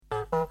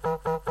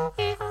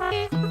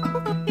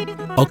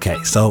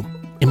Okay, so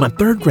in my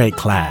 3rd grade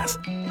class,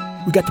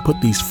 we got to put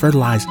these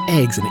fertilized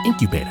eggs in an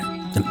incubator.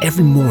 And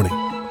every morning,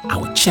 I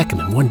would check them.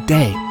 And one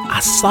day,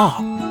 I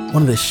saw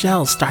one of the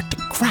shells start to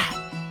crack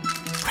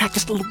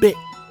just a little bit.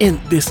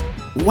 And this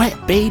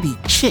wet baby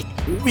chick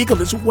wiggled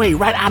his way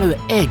right out of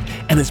the egg.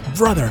 And his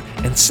brother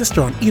and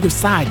sister on either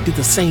side did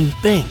the same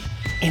thing.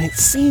 And it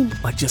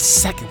seemed like just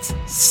seconds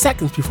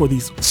before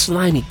these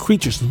slimy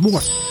creatures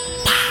morphed,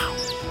 pow,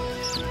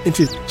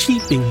 into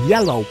cheeping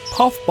yellow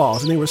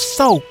puffballs. And they were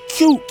so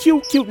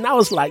cute. And I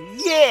was like,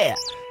 yeah.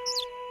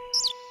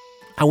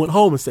 I went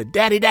home and said,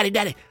 Daddy,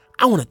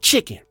 I want a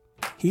chicken.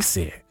 He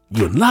said,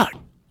 you're in luck.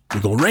 We're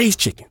going to raise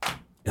chicken.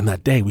 And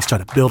that day we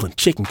started building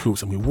chicken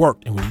coops, and we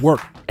worked.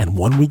 And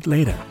 1 week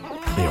later,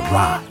 they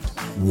arrived.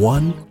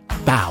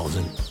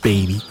 1,000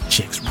 baby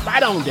chicks.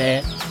 Right on,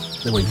 Dad.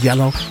 They were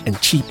yellow and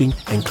cheeping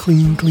and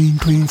clean,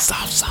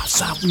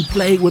 soft. We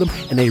played with them,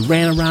 and they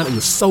ran around. It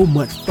was so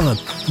much fun.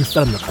 We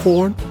fed them the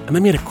corn, and they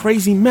made a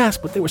crazy mess,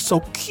 but they were so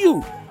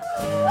cute.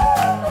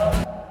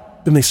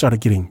 Then they started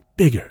getting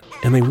bigger,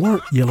 and they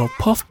weren't yellow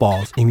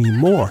puffballs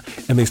anymore,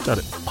 and they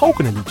started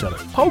poking at each other,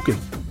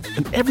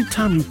 and every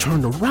time you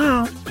turned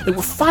around, they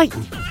were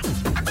fighting.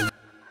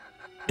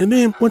 And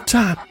then one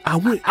time, I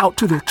went out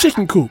to the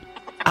chicken coop.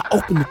 I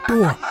opened the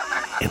door,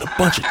 and a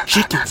bunch of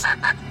chickens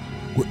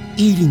were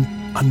eating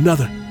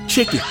another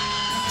chicken.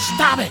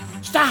 Stop it!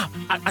 Stop!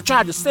 I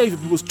tried to save it,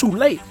 but it was too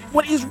late.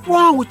 What is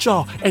wrong with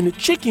y'all? And the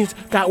chickens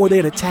got where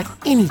they'd attack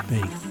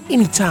anything,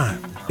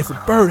 anytime. If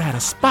a bird had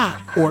a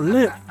spot or a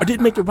limp or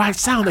didn't make the right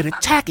sound, they'd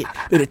attack it.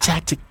 They'd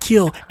attack to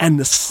kill, and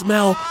the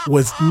smell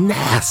was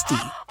nasty.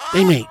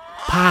 They made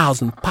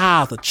piles and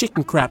piles of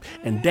chicken crap,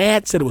 and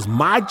Dad said it was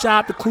my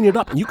job to clean it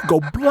up, and you could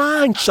go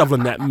blind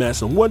shoveling that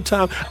mess. And one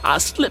time, I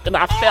slipped and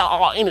I fell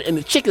all in it, and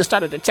the chickens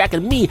started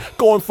attacking me,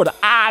 going for the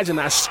eyes, and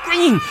I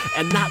screamed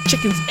and knocked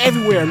chickens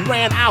everywhere and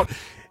ran out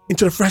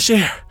into the fresh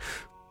air.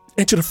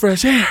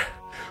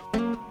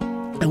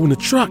 And when the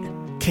truck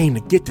came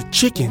to get the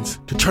chickens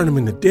to turn them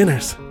into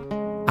dinners,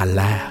 I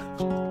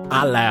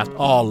laughed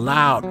all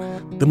loud.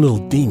 Them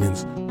little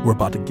demons were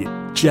about to get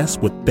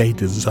just what they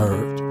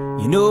deserved.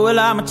 You know, well,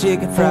 I'm a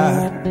chicken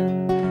fried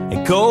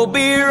and cold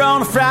beer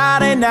on a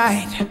Friday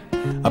night,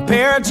 a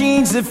pair of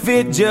jeans that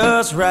fit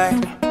just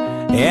right,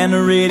 and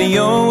the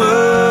radio.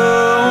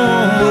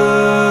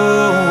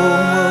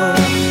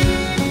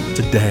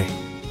 Today,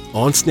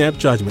 on Snap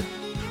Judgment,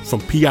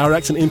 from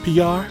PRX and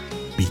NPR,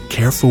 be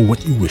careful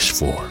what you wish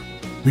for.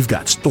 We've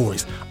got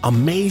stories,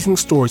 amazing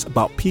stories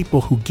about people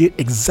who get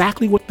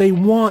exactly what they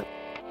want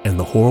and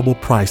the horrible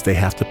price they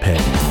have to pay.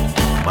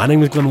 My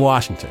name is Glenn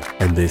Washington,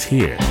 and this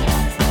here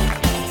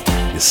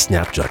is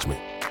Snap Judgment.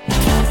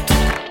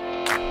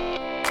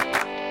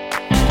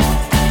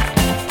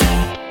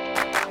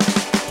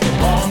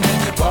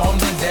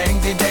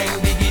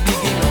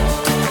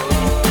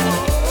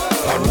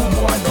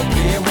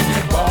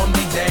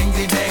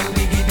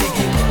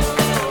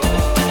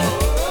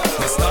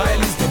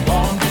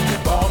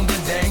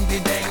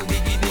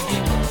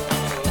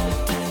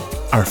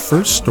 Our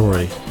first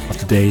story of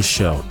today's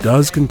show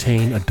does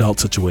contain adult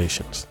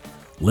situations.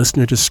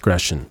 Listener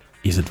discretion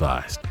is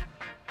advised.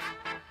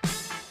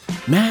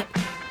 Matt,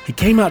 he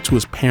came out to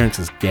his parents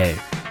as gay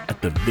at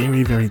the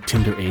very, very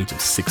tender age of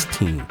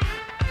 16.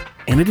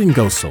 And it didn't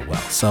go so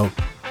well. So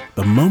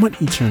the moment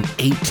he turned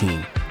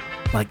 18,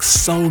 like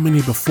so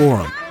many before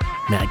him,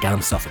 Matt got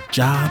himself a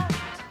job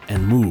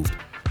and moved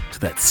to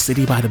that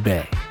city by the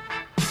bay,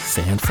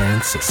 San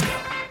Francisco.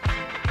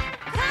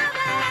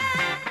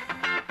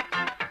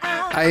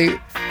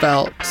 I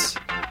felt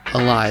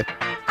alive.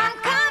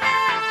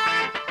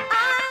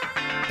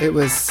 It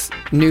was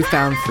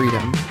newfound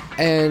freedom.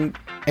 And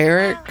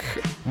Eric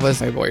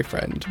was my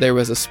boyfriend. There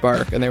was a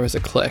spark and there was a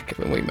click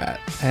when we met.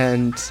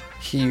 And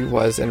he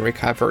was in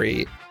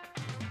recovery.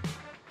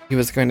 He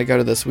was going to go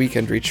to this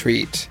weekend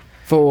retreat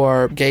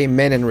for gay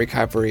men in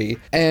recovery.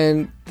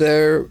 And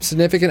their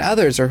significant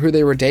others or who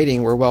they were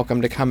dating were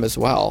welcome to come as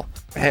well.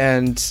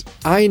 And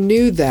I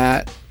knew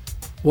that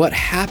what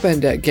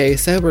happened at Gay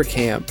Sober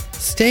Camp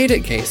stayed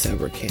at Gay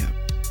Sober Camp.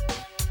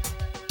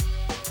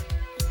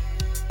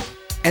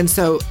 And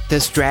so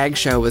this drag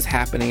show was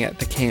happening at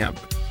the camp,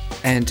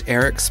 and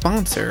Eric's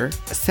sponsor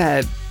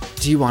said,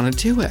 do you want to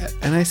do it?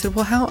 And I said,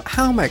 well,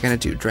 how am I going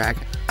to do drag?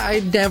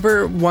 I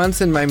never once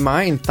in my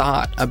mind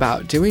thought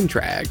about doing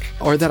drag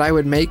or that I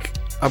would make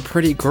a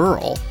pretty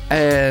girl.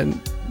 And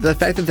the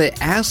fact that they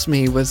asked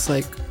me was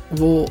like,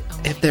 well,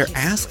 if they're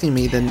asking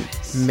me, then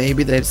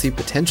maybe they'd see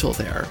potential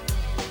there.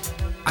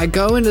 I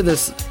go into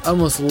this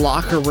almost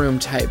locker room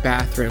type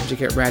bathroom to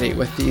get ready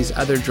with these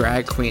other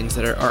drag queens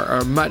that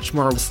are much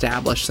more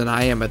established than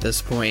I am at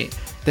this point.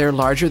 They're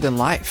larger than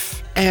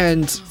life.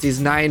 And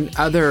these 9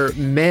 other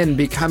men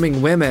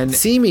becoming women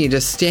see me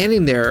just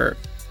standing there,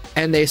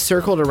 and they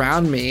circled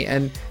around me.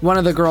 And one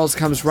of the girls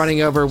comes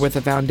running over with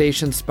a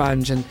foundation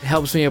sponge and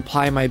helps me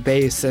apply my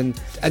base. And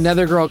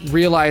another girl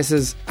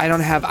realizes I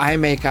don't have eye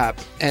makeup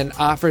and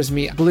offers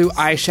me blue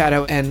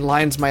eyeshadow and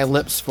lines my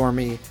lips for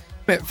me.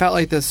 It felt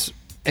like this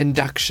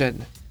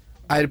induction.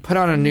 I had put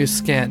on a new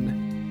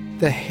skin.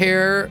 The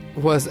hair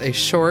was a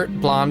short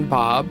blonde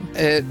bob.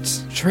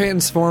 It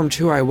transformed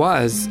who I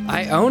was.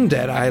 I owned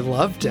it. I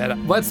loved it.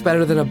 What's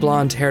better than a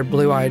blonde-haired,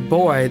 blue-eyed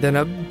boy than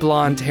a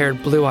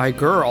blonde-haired, blue-eyed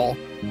girl?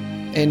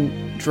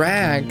 In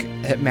drag,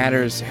 it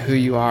matters who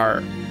you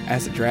are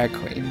as a drag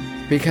queen.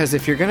 Because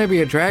if you're going to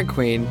be a drag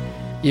queen,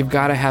 you've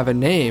got to have a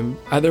name.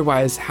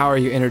 Otherwise, how are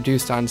you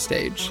introduced on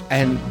stage?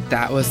 And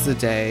that was the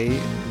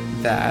day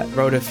that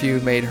Rhoda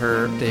Few made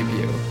her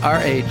debut.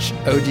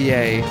 RHODAFUE.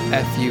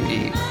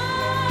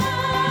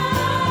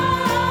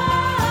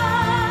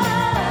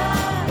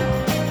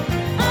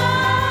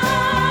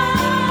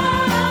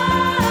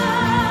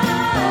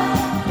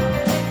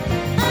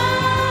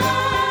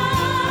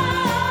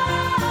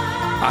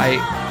 I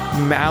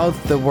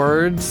mouthed the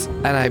words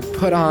and I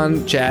put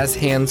on jazz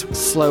hands,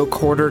 slow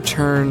quarter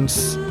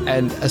turns,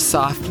 and a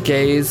soft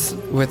gaze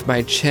with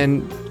my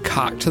chin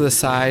cocked to the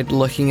side,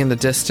 looking in the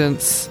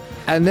distance.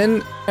 And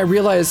then I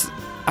realized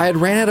I had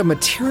ran out of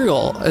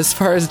material as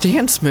far as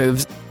dance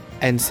moves.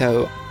 And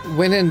so,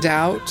 when in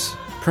doubt,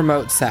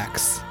 promote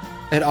sex.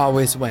 It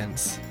always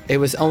wins. It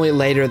was only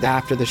later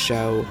after the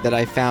show that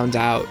I found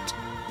out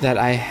that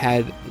I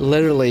had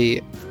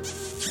literally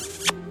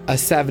a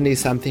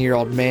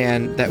 70-something-year-old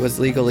man that was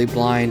legally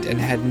blind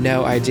and had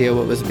no idea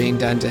what was being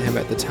done to him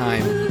at the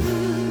time.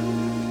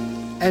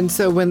 And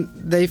so when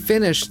they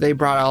finished, they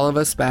brought all of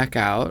us back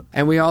out,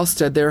 and we all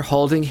stood there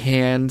holding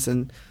hands,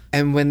 and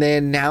when they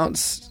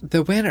announced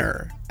the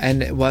winner,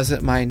 and it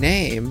wasn't my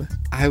name,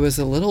 I was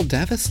a little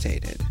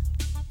devastated.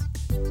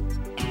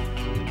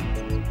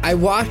 I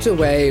walked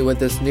away with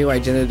this new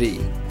identity.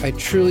 I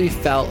truly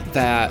felt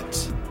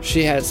that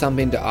she had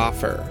something to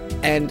offer,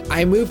 and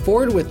I moved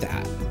forward with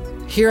that.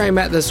 Here I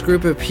met this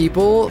group of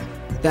people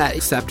that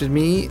accepted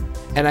me,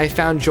 and I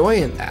found joy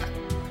in that.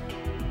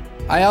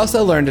 I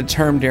also learned a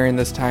term during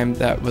this time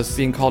that was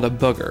being called a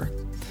booger.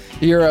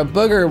 You're a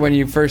booger when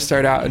you first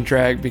start out in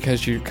drag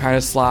because you're kind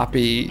of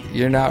sloppy,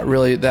 you're not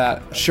really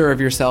that sure of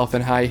yourself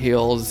in high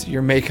heels,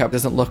 your makeup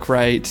doesn't look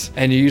right,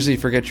 and you usually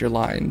forget your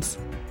lines.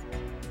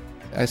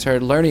 I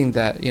started learning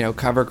that,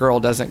 cover girl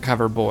doesn't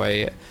cover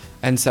boy.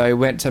 And so I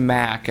went to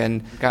MAC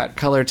and got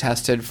color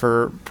tested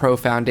for pro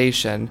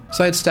foundation.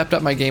 So I'd stepped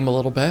up my game a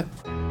little bit.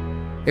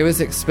 It was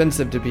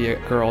expensive to be a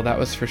girl, that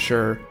was for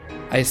sure.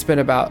 I spent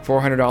about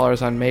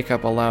 $400 on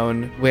makeup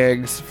alone,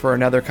 wigs for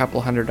another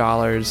couple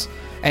 $100.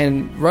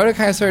 And Rhoda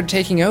kind of started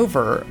taking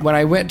over. When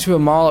I went to a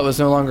mall, it was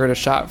no longer to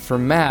shop for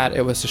Matt,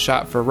 it was to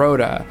shop for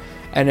Rhoda.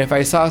 And if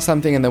I saw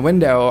something in the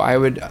window, I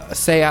would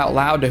say out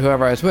loud to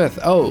whoever I was with,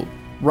 oh,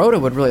 Rhoda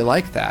would really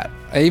like that.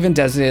 I even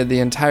designated the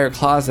entire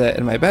closet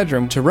in my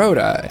bedroom to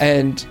Rhoda,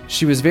 and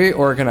she was very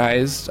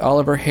organized. All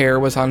of her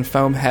hair was on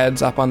foam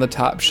heads up on the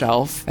top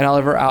shelf, and all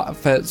of her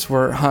outfits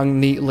were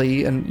hung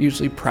neatly and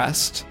usually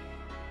pressed.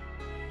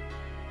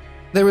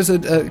 There was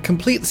a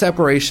complete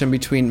separation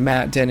between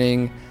Matt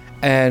Denning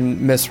and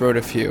Miss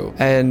Rhoda Few,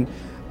 and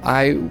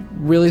I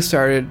really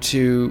started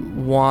to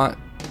want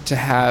to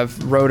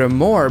have Rhoda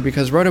more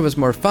because Rhoda was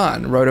more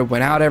fun. Rhoda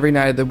went out every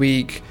night of the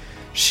week.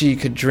 She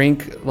could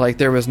drink like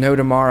there was no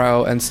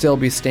tomorrow and still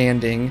be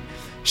standing.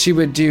 She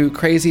would do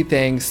crazy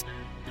things.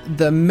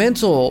 The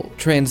mental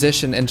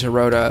transition into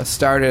Rhoda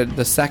started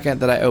the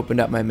second that I opened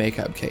up my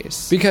makeup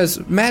case.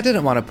 Because Matt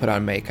didn't want to put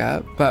on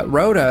makeup, but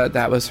Rhoda,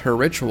 that was her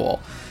ritual.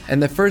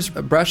 And the first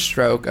brush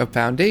stroke of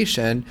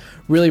foundation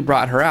really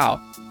brought her out.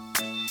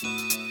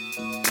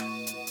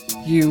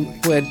 You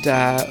would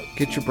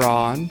get your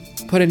bra on,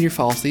 put in your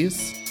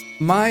falsies.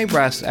 My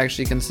breast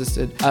actually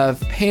consisted of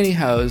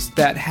pantyhose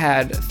that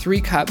had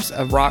 3 cups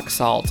of rock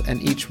salt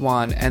in each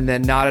one and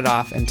then knotted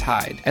off and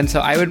tied. And so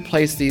I would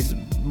place these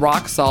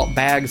rock salt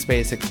bags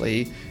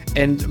basically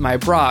in my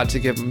bra to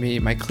give me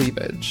my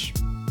cleavage.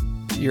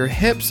 Your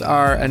hips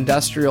are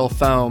industrial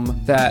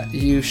foam that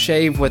you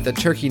shave with a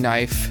turkey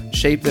knife,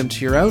 shape them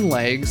to your own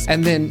legs,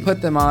 and then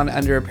put them on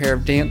under a pair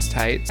of dance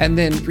tights, and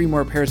then 3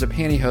 more pairs of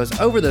pantyhose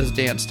over those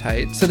dance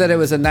tights so that it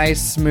was a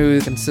nice,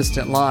 smooth,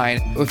 consistent line.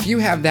 If you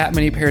have that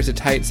many pairs of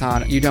tights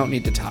on, you don't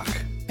need to tuck.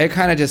 It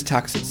kind of just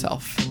tucks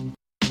itself.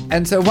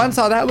 And so once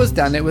all that was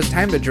done, it was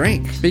time to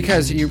drink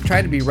because you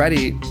tried to be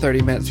ready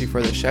 30 minutes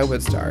before the show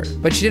would start.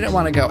 But you didn't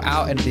want to go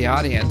out into the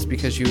audience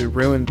because you would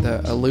ruin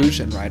the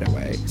illusion right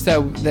away.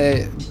 So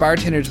the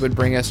bartenders would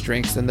bring us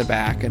drinks in the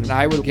back, and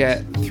I would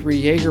get 3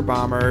 Jaeger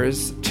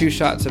bombers, 2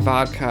 shots of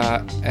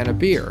vodka, and a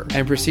beer,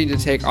 and proceed to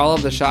take all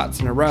of the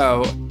shots in a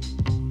row.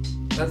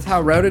 That's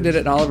how Rhoda did it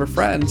and all of her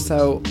friends,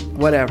 so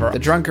whatever. The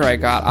drunker I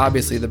got,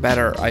 obviously the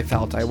better I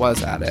felt I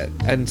was at it.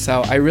 And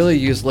so I really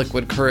used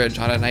liquid courage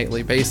on a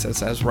nightly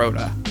basis as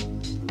Rhoda.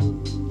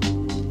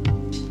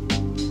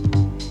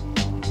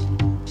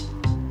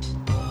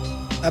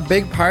 A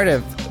big part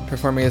of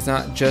performing is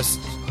not just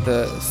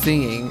the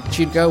singing.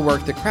 She'd go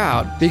work the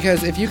crowd,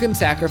 because if you can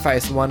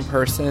sacrifice one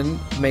person,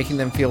 making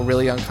them feel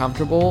really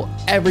uncomfortable,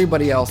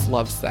 everybody else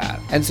loves that.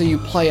 And so you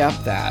play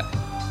up that.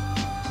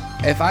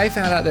 If I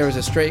found out there was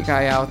a straight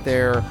guy out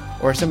there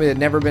or somebody that had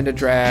never been to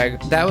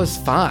drag, that was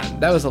fun.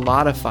 That was a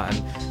lot of fun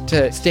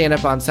to stand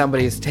up on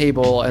somebody's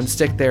table and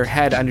stick their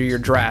head under your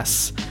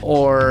dress,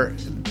 or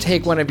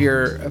take one of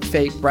your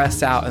fake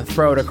breasts out and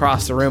throw it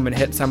across the room and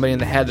hit somebody in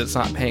the head that's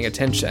not paying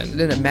attention. It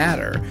didn't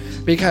matter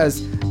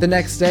because the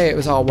next day it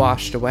was all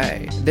washed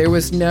away. There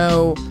was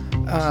no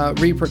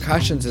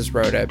repercussions, as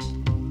Rhoda.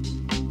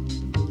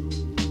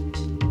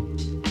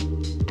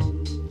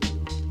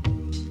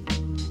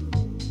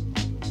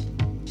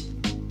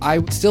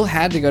 I still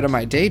had to go to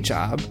my day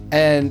job,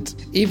 and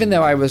even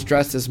though I was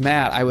dressed as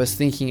Matt, I was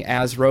thinking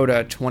as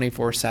Rhoda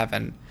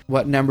 24/7.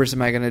 What numbers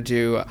am I going to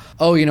do?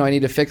 Oh, I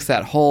need to fix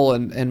that hole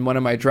in one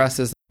of my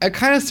dresses. I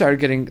kind of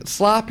started getting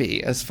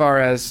sloppy as far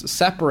as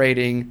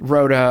separating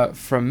Rhoda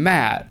from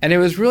Matt. And it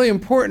was really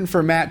important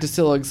for Matt to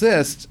still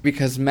exist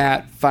because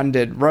Matt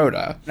funded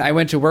Rhoda. I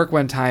went to work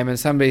one time and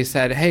somebody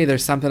said, "Hey,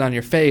 there's something on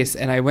your face."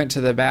 And I went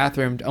to the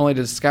bathroom only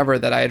to discover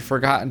that I had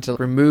forgotten to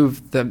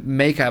remove the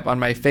makeup on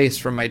my face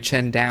from my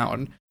chin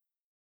down.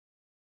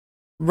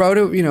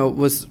 Rhoda,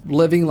 was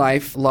living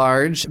life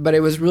large, but it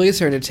was really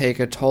starting to take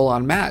a toll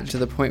on Matt to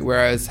the point where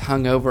I was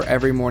hungover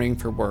every morning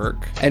for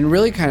work and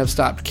really kind of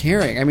stopped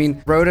caring. I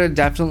mean, Rhoda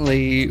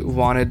definitely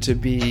wanted to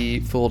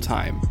be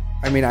full-time.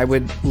 I mean, I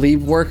would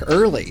leave work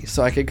early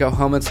so I could go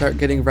home and start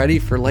getting ready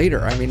for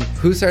later. I mean,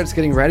 who starts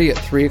getting ready at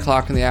 3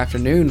 o'clock in the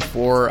afternoon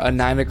for a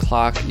 9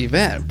 o'clock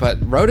event? But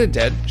Rhoda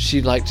did.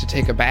 She'd like to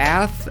take a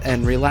bath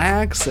and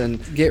relax and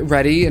get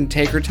ready and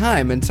take her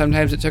time. And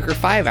sometimes it took her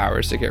 5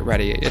 hours to get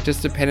ready. It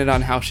just depended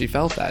on how she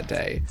felt that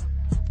day.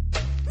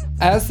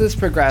 As this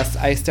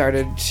progressed, I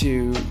started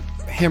to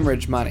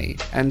hemorrhage money.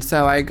 And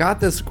so I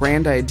got this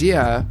grand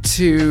idea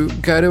to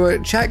go to a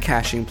check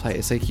cashing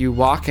place. Like, you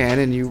walk in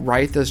and you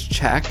write this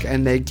check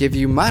and they give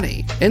you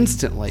money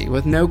instantly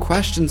with no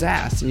questions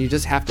asked, and you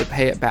just have to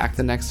pay it back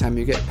the next time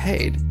you get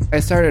paid.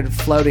 I started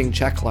floating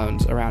check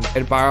loans around.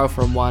 I'd borrow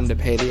from one to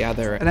pay the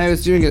other, and I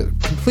was doing it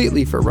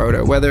completely for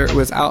Rhoda, whether it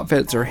was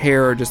outfits or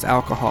hair or just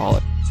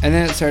alcohol. And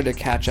then it started to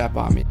catch up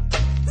on me.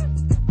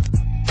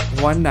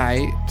 One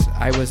night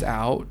I was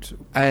out,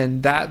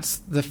 and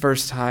that's the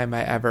first time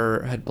I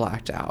ever had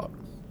blacked out.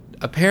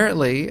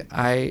 Apparently,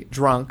 I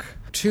drank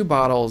 2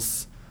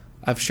 bottles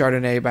of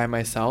Chardonnay by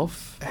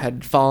myself,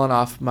 had fallen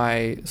off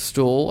my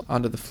stool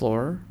onto the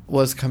floor,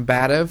 was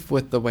combative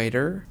with the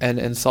waiter, and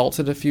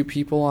insulted a few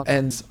people,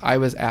 and I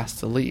was asked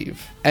to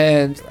leave.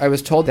 And I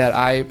was told that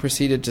I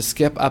proceeded to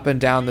skip up and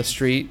down the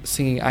street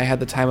singing "I Had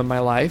the Time of My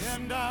Life."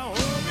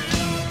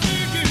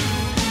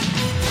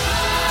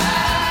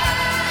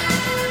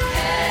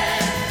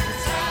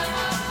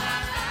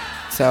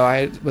 So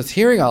I was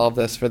hearing all of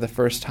this for the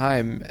first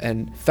time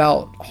and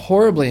felt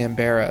horribly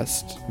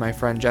embarrassed. My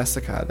friend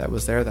Jessica that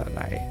was there that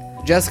night.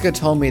 Jessica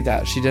told me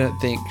that she didn't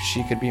think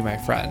she could be my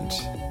friend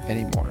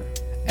anymore.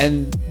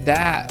 And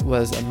that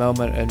was a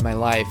moment in my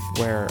life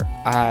where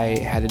I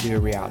had to do a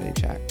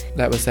reality check.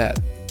 That was it.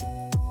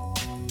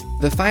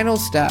 The final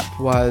step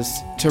was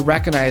to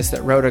recognize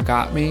that Rhoda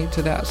got me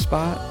to that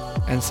spot,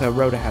 and so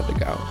Rhoda had to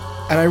go.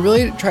 And I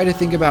really tried to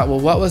think about,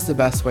 well, what was the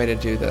best way to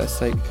do this?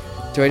 Like,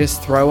 do I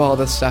just throw all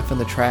this stuff in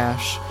the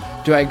trash?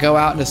 Do I go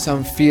out into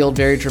some field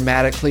very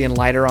dramatically and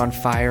light her on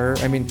fire?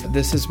 I mean,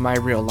 this is my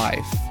real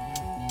life.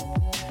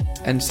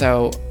 And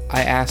so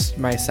I asked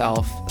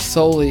myself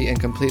solely and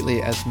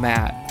completely as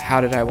Matt,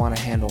 how did I want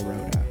to handle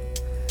Rhoda?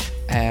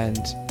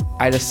 And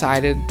I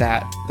decided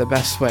that the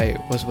best way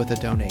was with a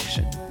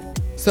donation.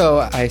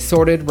 So I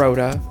sorted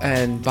Rhoda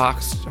and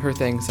boxed her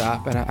things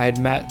up, and I had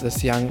met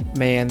this young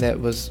man that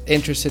was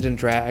interested in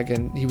drag,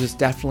 and he was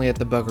definitely at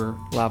the booger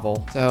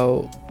level.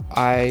 So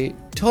I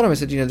told him, I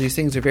said, these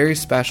things are very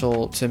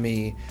special to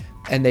me,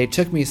 and they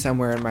took me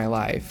somewhere in my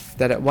life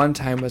that at one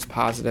time was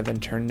positive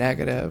and turned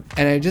negative.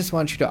 And I just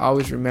want you to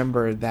always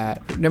remember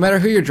that no matter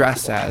who you're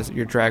dressed as,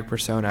 your drag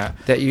persona,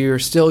 that you're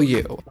still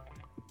you.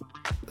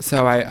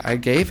 So I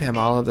gave him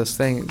all of those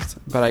things,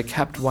 but I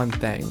kept one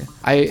thing.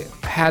 I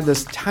had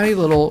this tiny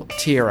little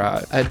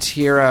tiara, a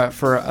tiara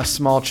for a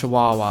small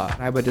chihuahua.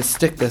 I would just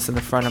stick this in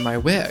the front of my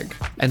wig.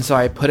 And so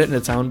I put it in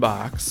its own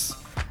box,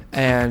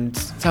 and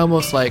it's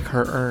almost like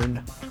her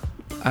urn.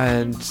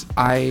 And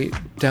I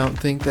don't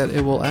think that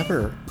it will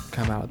ever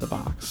come out of the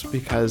box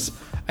because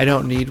I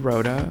don't need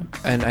Rhoda,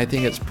 and I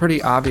think it's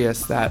pretty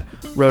obvious that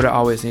Rhoda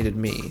always needed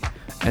me.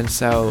 And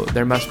so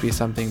there must be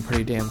something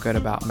pretty damn good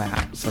about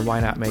Matt, so why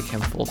not make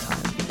him full-time?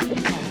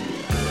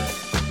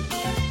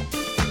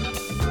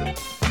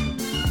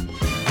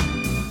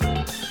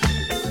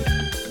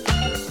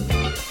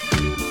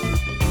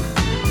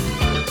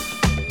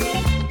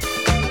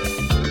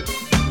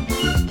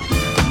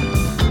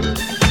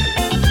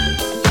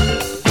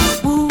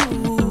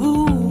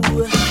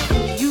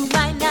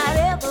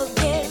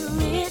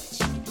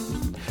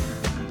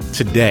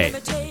 Today,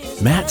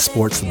 Matt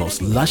sports the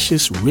most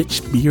luscious,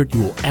 rich beard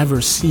you will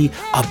ever see,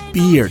 a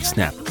beard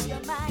snapper.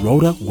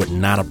 Rhoda would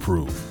not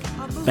approve.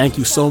 Thank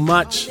you so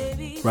much,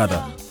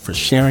 brother, for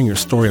sharing your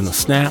story on The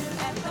Snap.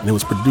 And it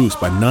was produced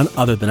by none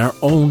other than our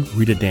own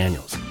Rita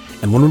Daniels.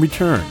 And when we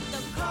return,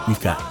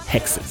 we've got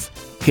hexes,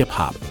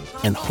 hip-hop,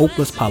 and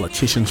hopeless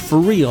politicians for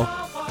real.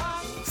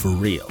 For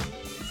real.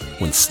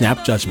 When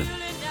Snap Judgment,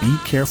 Be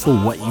Careful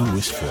What You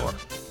Wish For,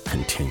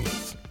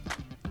 continues.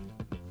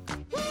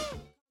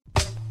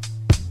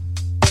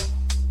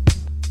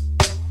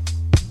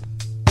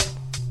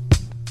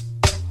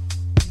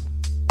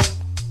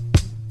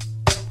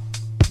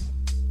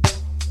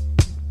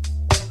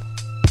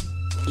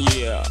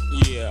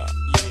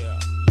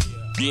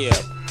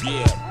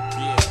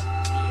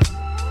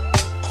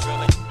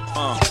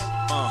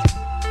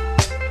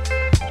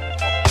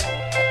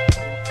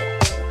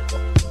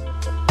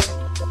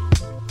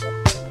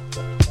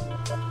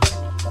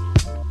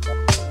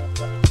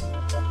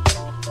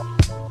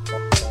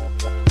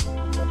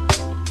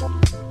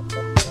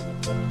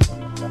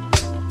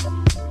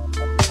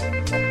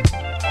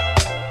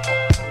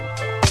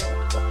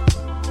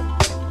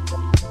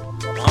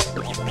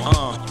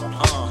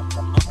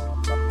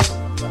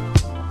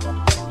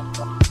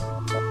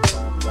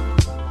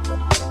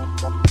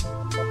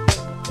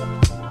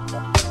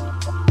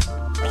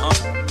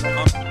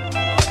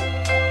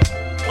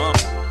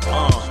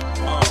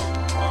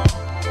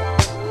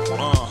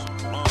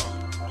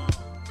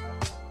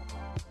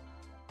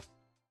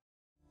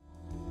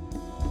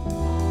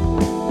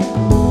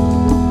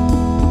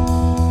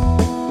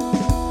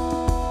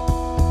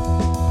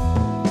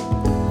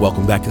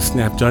 Welcome back to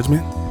Snap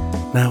Judgment.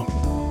 Now,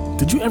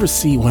 did you ever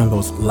see one of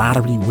those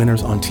lottery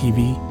winners on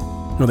TV?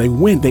 No,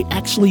 they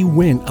actually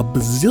win $1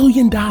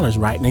 bazillion,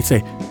 right? And they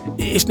say,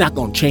 it's not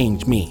going to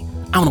change me.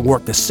 I'm going to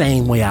work the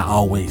same way I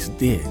always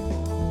did.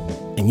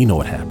 And you know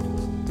what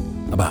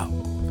happens. About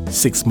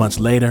 6 months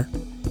later,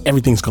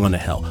 everything's gone to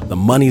hell. The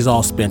money's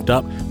all spent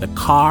up. The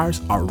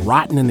cars are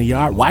rotting in the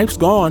yard. Wife's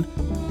gone.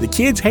 The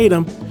kids hate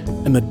him.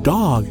 And the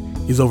dog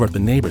is over at the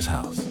neighbor's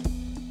house.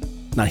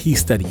 Now, he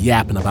started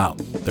yapping about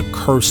the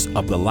curse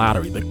of the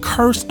lottery. The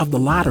curse of the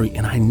lottery.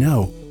 And I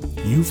know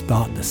you've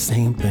thought the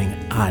same thing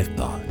I've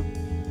thought.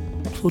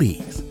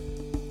 Please,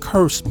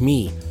 curse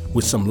me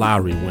with some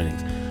lottery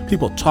winnings.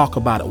 People talk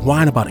about it,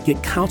 whine about it,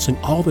 get counseling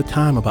all the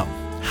time about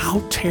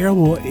how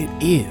terrible it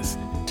is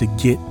to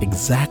get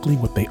exactly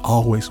what they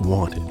always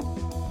wanted.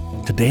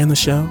 Today on the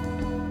show,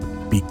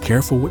 be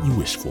careful what you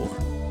wish for.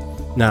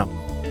 Now,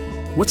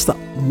 what's the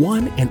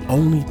one and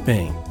only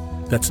thing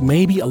that's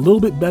maybe a little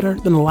bit better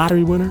than a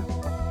lottery winner?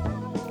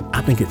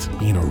 I think it's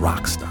being a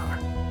rock star.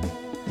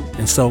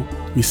 And so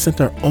we sent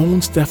our own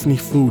Stephanie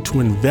Fu to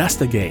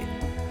investigate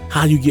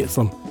how you get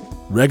from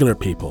regular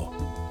people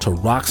to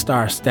rock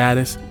star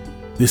status.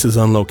 This is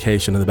on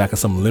location in the back of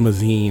some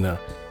limousine, a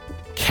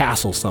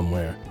castle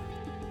somewhere.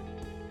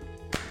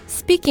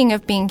 Speaking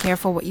of being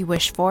careful what you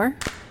wish for,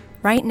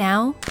 right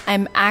now,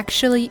 I'm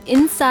actually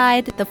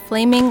inside the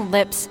Flaming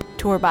Lips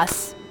tour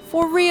bus.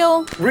 For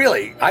real.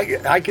 Really?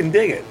 I can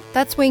dig it.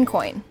 That's Wayne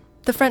Coyne,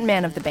 the front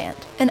man of the band.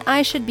 And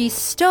I should be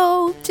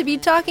stoked to be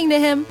talking to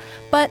him,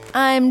 but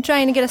I'm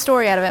trying to get a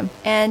story out of him.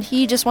 And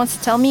he just wants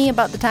to tell me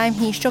about the time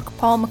he shook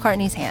Paul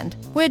McCartney's hand,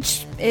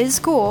 which is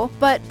cool,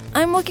 but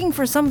I'm looking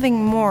for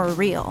something more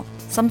real,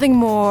 something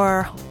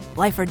more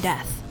life or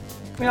death.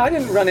 I mean, I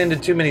didn't run into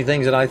too many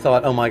things that I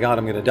thought, oh my God,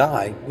 I'm going to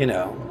die, you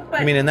know.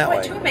 But I mean, in that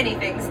way. Too many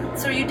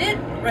things. So you did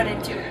run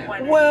into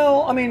one.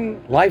 Well, I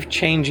mean,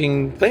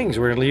 life-changing things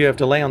where you have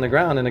to lay on the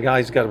ground and a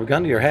guy's got a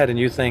gun to your head and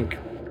you think,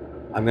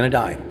 I'm going to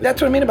die.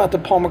 That's what I mean about the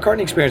Paul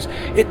McCartney experience.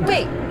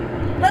 Wait,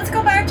 let's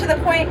go back to the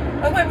point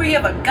where you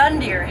have a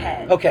gun to your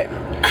head. Okay.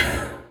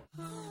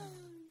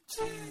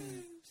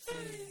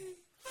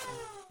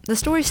 The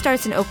story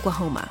starts in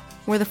Oklahoma,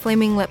 where the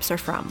Flaming Lips are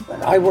from.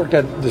 I worked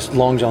at this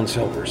Long John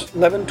Silver's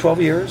 11,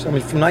 12 years. I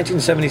mean, from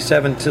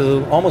 1977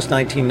 to almost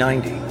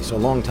 1990. So a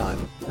long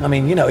time. I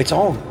mean, you know, it's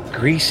all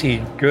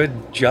greasy, good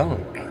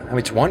junk. I mean,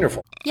 it's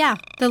wonderful. Yeah,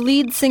 the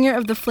lead singer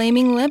of the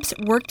Flaming Lips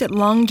worked at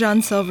Long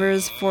John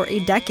Silver's for a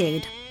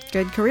decade.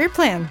 Good career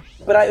plan.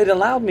 But it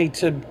allowed me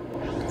to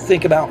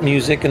think about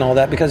music and all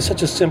that because it's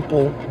such a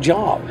simple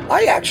job.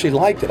 I actually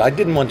liked it. I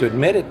didn't want to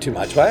admit it too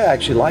much, but I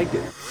actually liked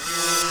it.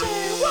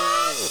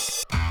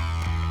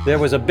 There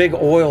was a big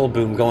oil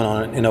boom going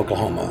on in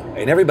Oklahoma,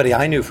 and everybody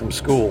I knew from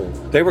school,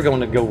 they were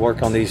going to go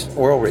work on these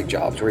oil rig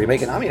jobs where you're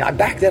making,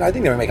 back then, I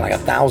think they were making like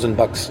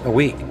 $1,000 a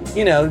week.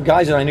 You know,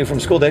 guys that I knew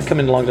from school, they'd come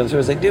into Long John Silver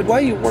and say, dude, why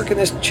are you working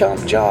this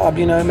chump job,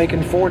 you know,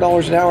 making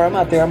 $4 an hour? I'm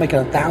out there, I'm making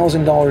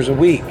 $1,000 a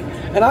week.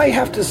 And I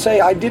have to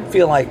say, I did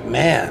feel like,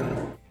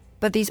 man.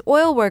 But these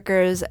oil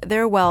workers,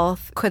 their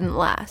wealth couldn't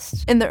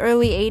last. In the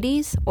early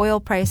 80s,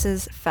 oil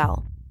prices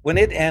fell. When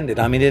it ended,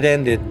 it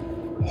ended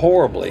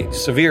horribly,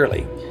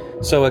 severely.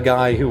 So a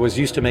guy who was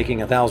used to making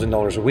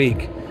 $1,000 a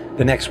week,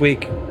 the next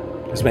week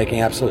is making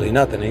absolutely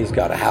nothing. He's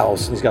got a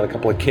house, he's got a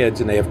couple of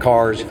kids, and they have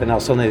cars, and now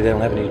suddenly they don't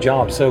have any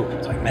jobs. So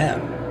it's like,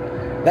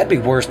 man, that'd be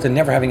worse than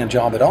never having a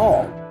job at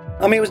all.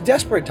 I mean, it was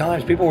desperate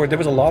times. There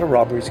was a lot of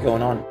robberies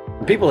going on.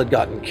 People had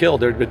gotten killed.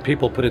 There had been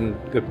people put in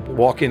the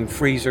walk-in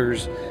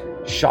freezers,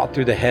 shot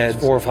through the head.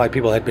 4 or 5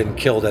 people had been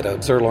killed at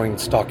a sirloin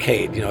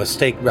stockade, you know, a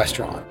steak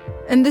restaurant.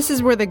 And this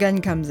is where the gun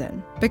comes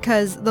in,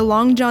 because the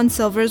Long John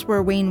Silver's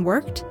where Wayne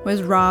worked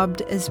was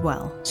robbed as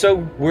well. So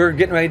we're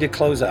getting ready to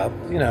close up.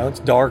 You know,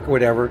 it's dark or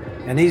whatever,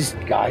 and these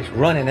guys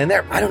running, and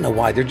I don't know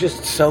why, they're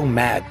just so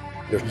mad.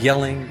 They're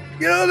yelling,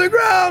 get on the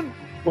ground!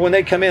 But when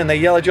they come in, they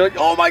yell at you like,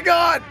 oh my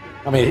God!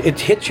 I mean, it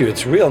hits you,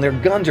 it's real, and their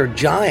guns are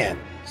giant.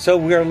 So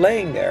we're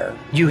laying there.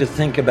 You to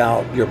think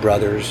about your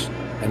brothers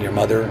and your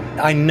mother.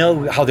 I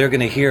know how they're going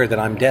to hear that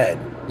I'm dead.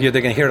 They're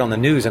going to hear it on the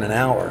news in an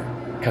hour.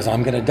 because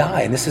I'm going to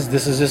die, and this is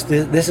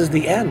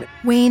the end.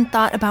 Wayne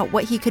thought about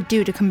what he could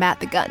do to combat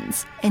the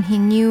guns, and he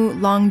knew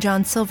Long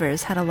John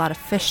Silver's had a lot of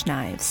fish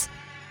knives.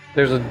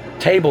 There's a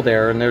table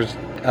there, and there's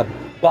a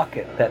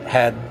bucket that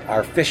had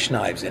our fish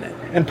knives in it.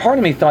 And part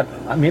of me thought,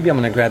 maybe I'm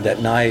going to grab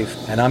that knife,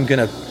 and I'm going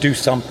to do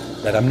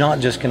something, that I'm not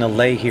just going to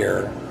lay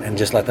here and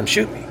just let them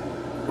shoot me,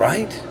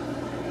 right?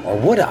 Or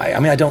would I? I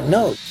mean, I don't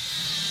know.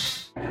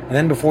 And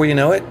then before you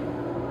know it,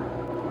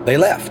 they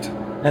left.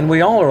 And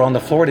we all are on the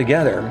floor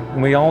together,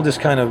 and we all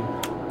just kind of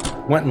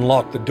went and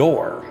locked the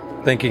door,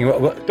 thinking,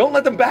 well, don't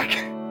let them back.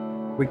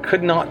 We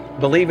could not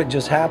believe it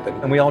just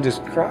happened, and we all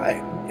just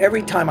cried.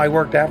 Every time I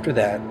worked after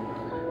that,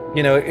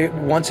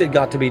 once it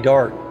got to be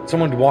dark,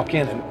 someone would walk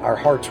in, and our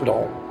hearts would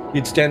all,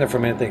 you'd stand there for a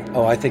minute and think,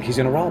 oh, I think he's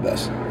going to rob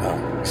us.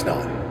 No, he's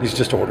not. He's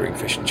just ordering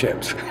fish and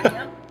chips.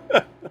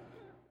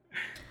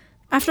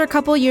 After a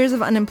couple years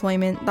of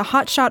unemployment, the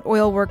hotshot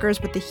oil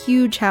workers with the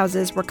huge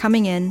houses were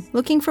coming in,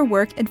 looking for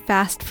work at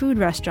fast food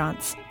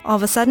restaurants. All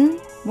of a sudden,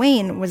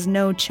 Wayne was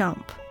no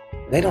chump.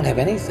 They don't have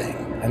anything.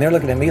 And they're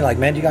looking at me like,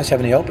 man, do you guys have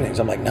any openings?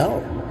 I'm like,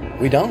 no,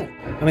 we don't.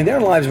 I mean, their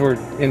lives were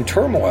in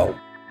turmoil.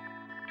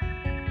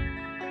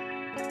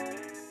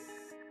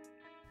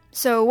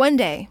 So one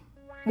day,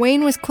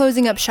 Wayne was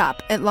closing up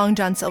shop at Long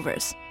John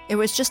Silver's. It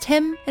was just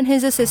him and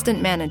his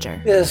assistant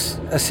manager. This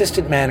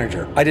assistant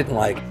manager, I didn't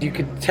like. You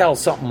could tell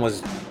something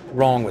was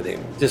wrong with him.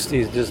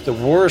 He's just the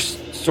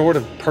worst sort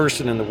of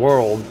person in the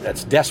world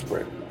that's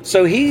desperate.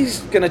 So he's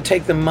going to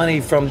take the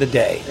money from the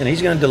day, and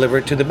he's going to deliver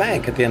it to the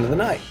bank at the end of the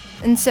night.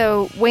 And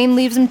so Wayne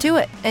leaves him to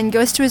it and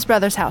goes to his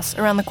brother's house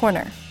around the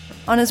corner.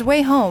 On his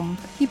way home,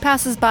 he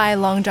passes by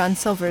Long John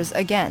Silver's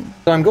again.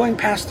 So I'm going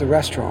past the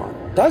restaurant.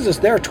 I was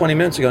just there 20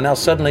 minutes ago. Now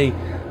suddenly,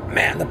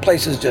 man, the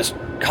place is just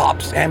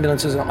cops,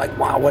 ambulances, and I'm like,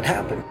 wow, what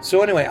happened?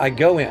 So anyway, I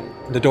go in.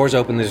 The door's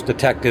open. There's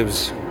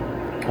detectives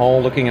all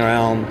looking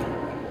around,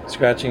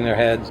 scratching their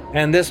heads.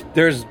 And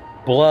there's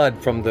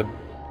blood from the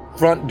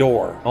front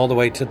door all the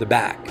way to the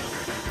back.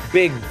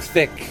 Big,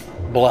 thick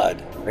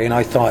blood. And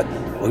I thought,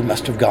 we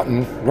must have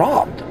gotten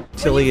robbed.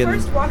 When you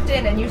first walked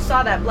in and you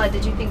saw that blood,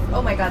 did you think,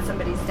 oh my God,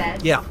 somebody's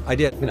dead? Yeah, I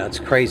did. It's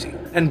crazy.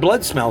 And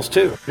blood smells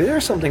too.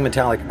 There's something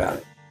metallic about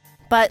it.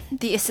 But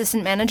the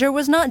assistant manager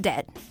was not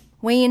dead.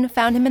 Wayne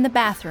found him in the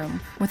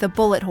bathroom with a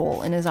bullet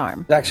hole in his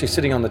arm. He's actually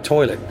sitting on the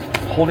toilet,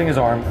 holding his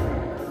arm.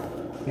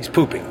 He's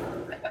pooping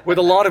with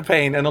a lot of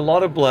pain and a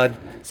lot of blood.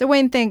 So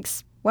Wayne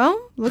thinks, well,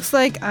 looks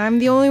like I'm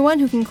the only one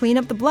who can clean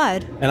up the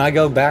blood. And I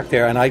go back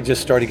there and I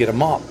just start to get a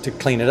mop to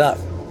clean it up.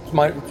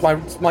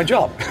 It's my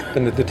job.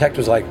 And the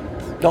detective's like,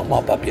 don't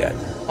mop up yet.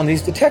 And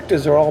these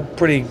detectives are all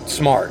pretty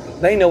smart.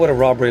 They know what a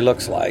robbery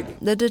looks like.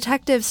 The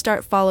detectives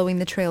start following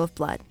the trail of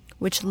blood,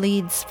 which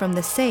leads from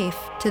the safe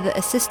to the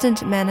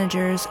assistant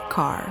manager's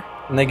car.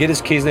 And they get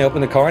his keys, and they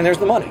open the car, and there's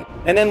the money.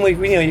 And then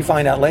you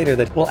find out later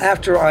that, well,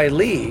 after I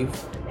leave,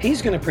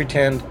 he's going to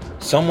pretend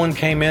someone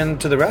came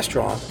into the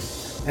restaurant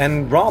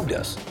and robbed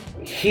us.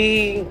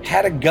 He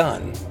had a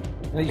gun,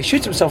 and he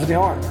shoots himself in the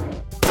arm.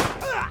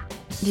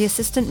 The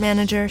assistant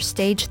manager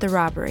staged the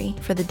robbery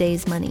for the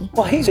day's money.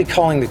 Well, he's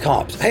calling the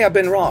cops. Hey, I've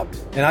been robbed,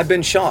 and I've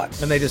been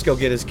shot. And they just go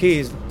get his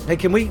keys. Hey,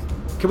 can we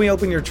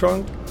open your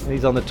trunk? And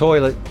he's on the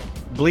toilet,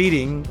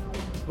 bleeding.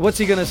 What's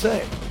he going to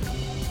say?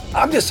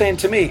 I'm just saying,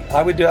 to me,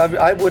 I would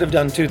have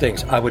done two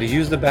things. I would have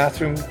used the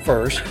bathroom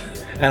first,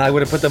 and I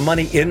would have put the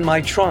money in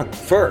my trunk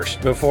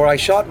first before I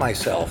shot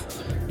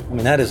myself. I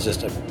mean,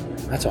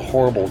 that's a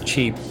horrible,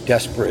 cheap,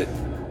 desperate.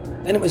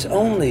 And it was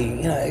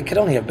only, it could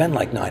only have been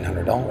like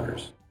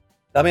 $900.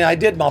 I mean, I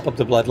did mop up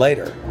the blood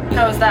later.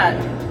 How was that?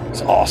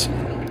 It's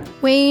awesome.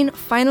 Wayne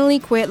finally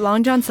quit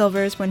Long John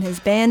Silver's when his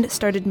band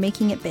started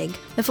making it big.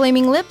 The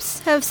Flaming Lips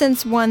have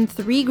since won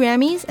 3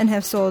 Grammys and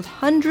have sold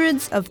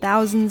hundreds of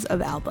thousands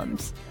of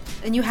albums.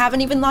 And you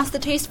haven't even lost the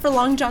taste for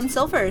Long John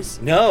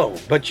Silver's. No,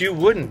 but you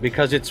wouldn't,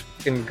 because it's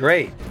fucking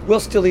great. We'll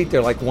still eat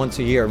there like once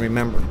a year,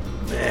 remember.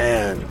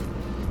 Man,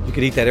 you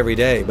could eat that every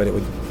day, but it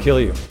would kill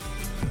you.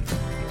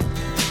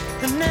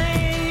 The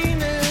name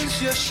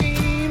is Yoshime.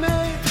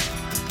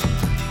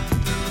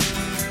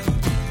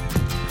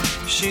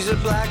 She's a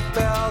black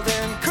belt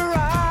in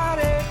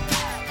karate,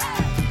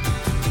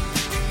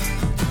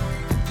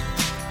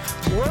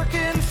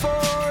 working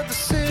for the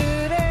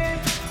city.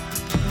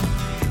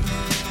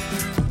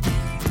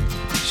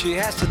 She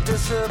has to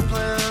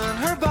discipline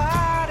her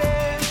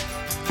body,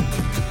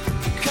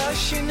 'cause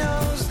she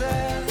knows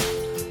that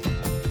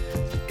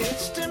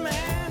it's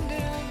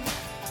demanding.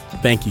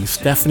 Thank you,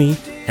 Stephanie,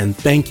 and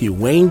thank you,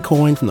 Wayne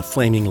Coyne from the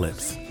Flaming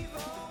Lips.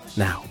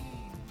 Now,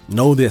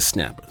 know this,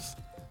 Snappers.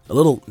 A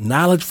little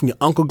knowledge from your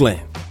Uncle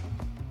Glenn.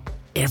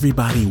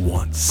 Everybody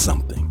wants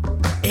something.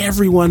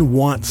 Everyone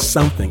wants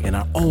something, and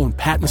our own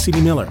Pat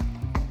Mesiti-Miller,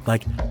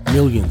 like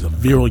millions of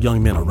virile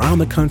young men around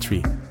the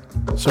country,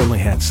 certainly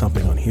had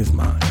something on his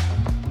mind.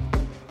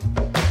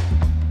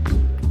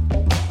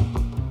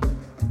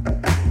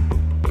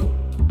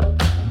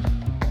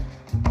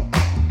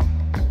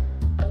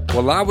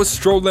 Well, I was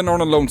strolling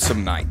on a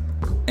lonesome night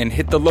and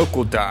hit the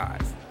local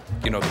dive.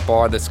 The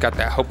bar that's got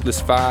that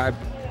hopeless vibe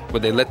where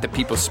they let the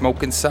people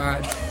smoke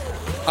inside.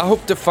 I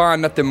hope to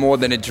find nothing more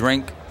than a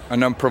drink,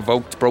 an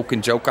unprovoked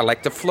broken joke I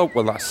like to float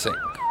while I sink.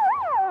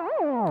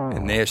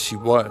 And there she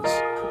was,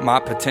 my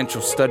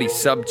potential study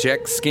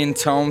subject, skin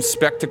tone,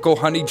 spectacle,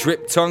 honey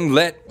drip tongue,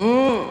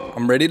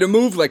 I'm ready to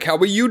move, like how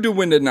are you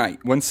doing tonight?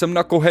 When some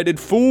knuckle-headed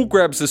fool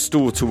grabs a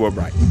stool to her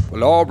right.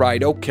 Well,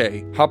 alright,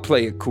 okay, I'll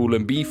play it cool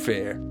and be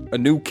fair. A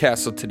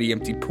Newcastle to the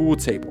empty pool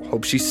table,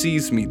 hope she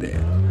sees me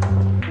there.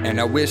 And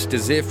I wished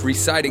as if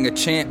reciting a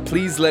chant,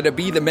 please let her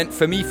be the meant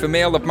for me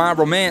female of my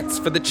romance.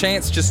 For the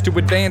chance just to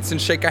advance and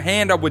shake a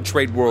hand I would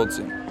trade worlds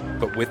in.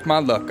 But with my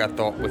luck, I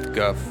thought with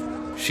guff,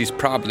 she's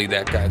probably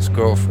that guy's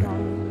girlfriend.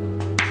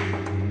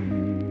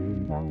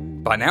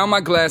 By now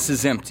my glass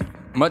is empty,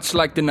 much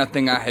like the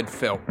nothing I had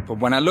felt. But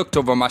when I looked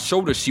over my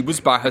shoulder, she was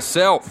by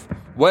herself.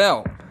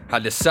 Well, I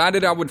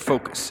decided I would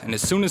focus, and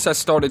as soon as I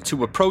started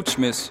to approach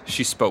Miss,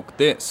 she spoke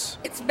this.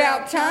 It's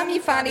about time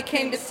you finally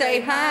came to say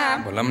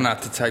hi. Well, I'm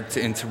not the type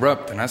to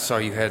interrupt, and I saw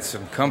you had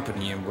some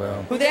company, and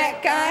well... Who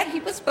that guy? He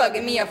was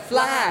bugging me a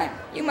fly.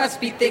 You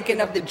must be thinking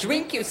of the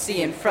drink you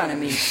see in front of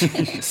me.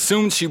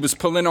 Soon she was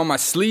pulling on my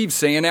sleeve,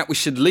 saying that we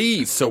should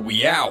leave, so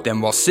we out. Then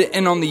while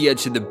sitting on the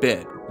edge of the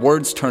bed,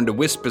 words turned to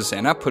whispers,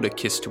 and I put a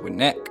kiss to her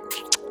neck.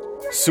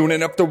 Soon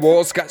enough the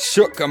walls got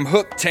shook, I'm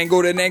hooked,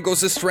 tangled in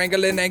angles of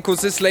strangling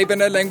ankles,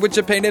 enslaving a language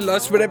of pain and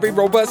lust with every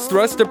robust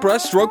thrust, a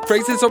brush stroke,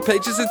 phrases or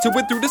pages into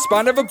it through the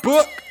spine of a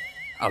book.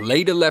 I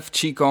laid her left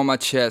cheek on my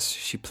chest,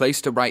 she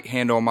placed her right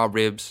hand on my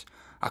ribs.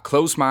 I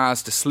closed my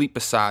eyes to sleep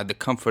beside the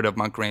comfort of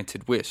my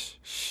granted wish.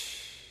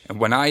 And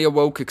when I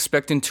awoke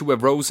expecting to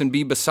arose and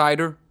be beside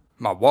her,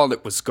 my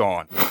wallet was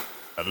gone,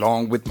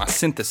 along with my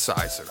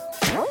synthesizer.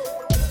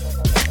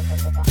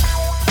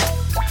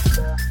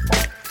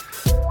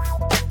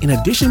 In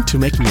addition to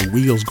making the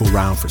wheels go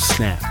round for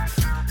Snap,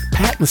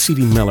 Pat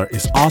Mesiti-Miller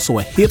is also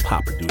a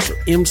hip-hop producer,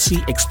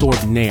 MC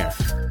extraordinaire.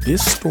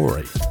 This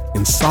story,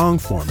 in song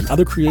form and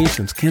other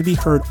creations, can be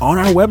heard on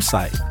our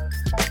website,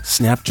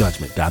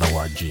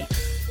 snapjudgment.org.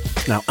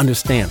 Now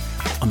understand,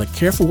 on the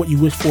Careful What You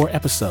Wish For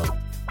episode,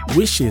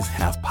 wishes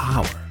have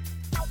power.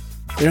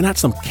 They're not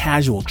some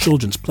casual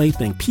children's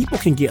plaything. People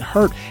can get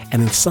hurt,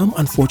 and in some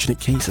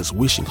unfortunate cases,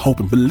 wishing,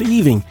 hoping,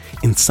 believing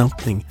in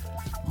something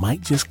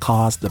might just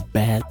cause the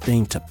bad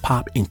thing to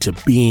pop into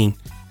being.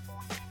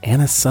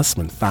 Anna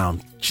Sussman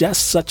found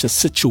just such a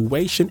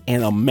situation,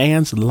 and a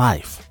man's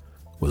life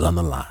was on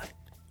the line.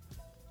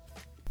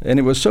 And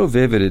it was so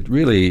vivid, it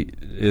really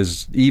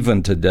is,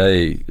 even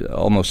today,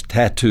 almost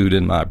tattooed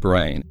in my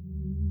brain.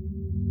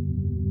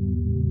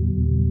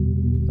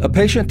 A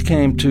patient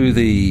came to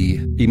the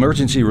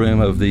emergency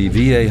room of the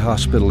VA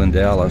hospital in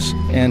Dallas,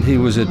 and he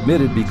was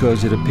admitted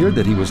because it appeared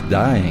that he was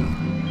dying.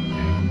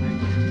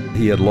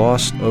 He had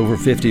lost over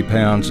 50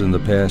 pounds in the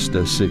past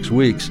 6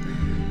 weeks,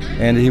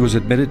 and he was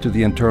admitted to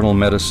the internal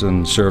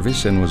medicine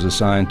service and was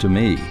assigned to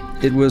me.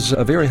 It was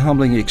a very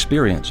humbling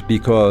experience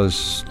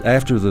because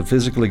after the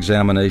physical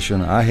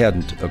examination, I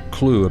hadn't a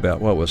clue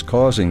about what was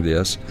causing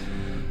this.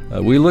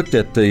 We looked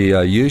at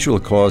the usual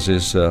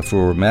causes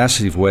for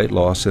massive weight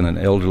loss in an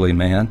elderly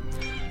man,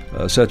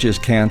 such as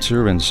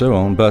cancer and so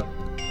on, but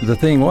the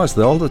thing was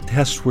that all the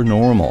tests were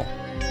normal.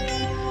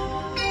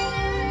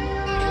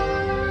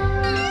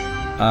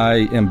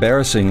 I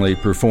embarrassingly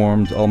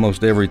performed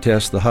almost every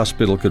test the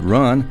hospital could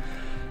run.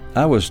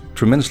 I was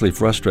tremendously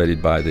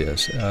frustrated by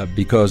this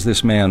because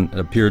this man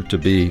appeared to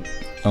be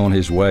on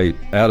his way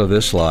out of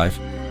this life.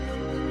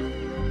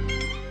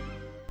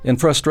 In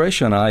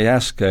frustration, I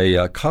asked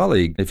a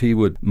colleague if he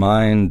would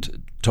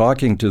mind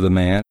talking to the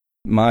man.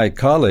 My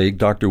colleague,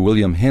 Dr.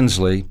 William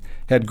Hensley,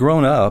 had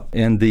grown up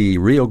in the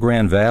Rio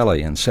Grande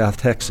Valley in South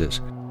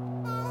Texas.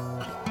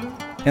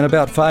 In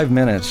about 5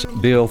 minutes,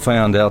 Bill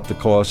found out the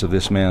cause of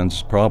this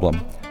man's problem.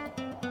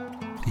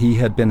 He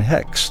had been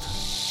hexed.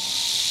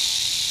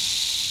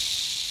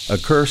 A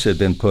curse had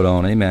been put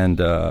on him,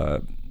 and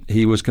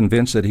he was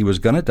convinced that he was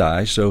going to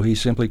die, so he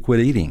simply quit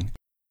eating.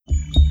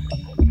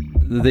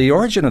 The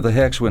origin of the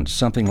hex went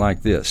something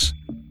like this.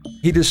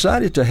 He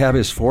decided to have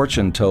his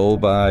fortune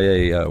told by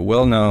a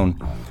well-known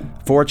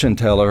fortune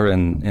teller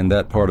in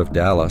that part of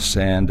Dallas,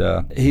 and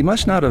he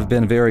must not have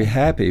been very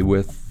happy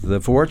with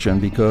the fortune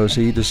because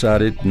he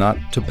decided not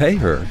to pay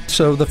her.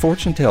 So the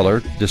fortune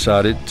teller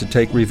decided to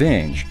take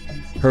revenge.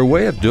 Her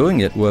way of doing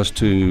it was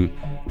to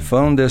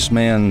phone this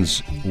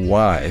man's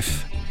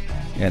wife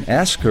and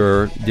ask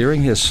her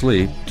during his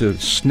sleep to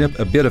snip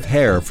a bit of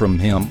hair from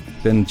him.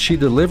 Then she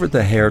delivered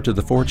the hair to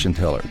the fortune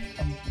teller.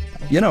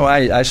 You know,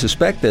 I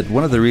suspect that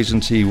one of the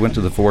reasons he went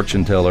to the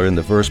fortune teller in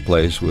the first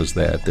place was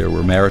that there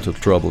were marital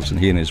troubles and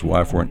he and his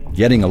wife weren't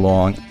getting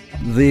along.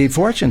 The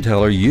fortune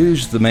teller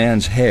used the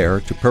man's hair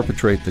to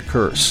perpetrate the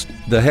curse.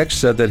 The hex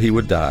said that he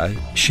would die.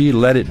 She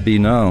let it be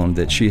known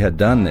that she had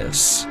done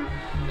this.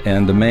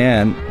 And the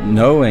man,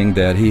 knowing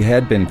that he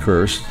had been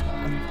cursed,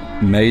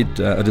 made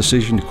a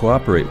decision to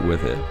cooperate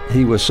with it.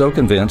 He was so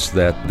convinced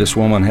that this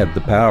woman had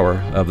the power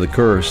of the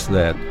curse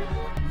that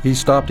he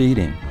stopped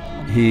eating.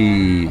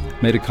 He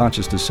made a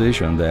conscious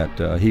decision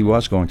that he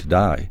was going to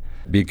die.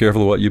 Be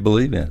careful what you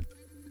believe in.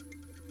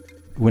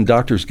 When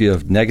doctors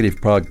give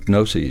negative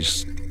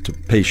prognoses, to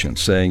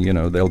patients saying,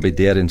 they'll be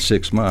dead in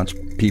 6 months.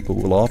 People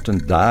will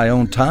often die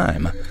on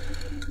time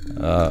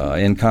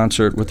in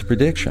concert with the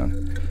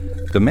prediction.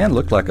 The man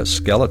looked like a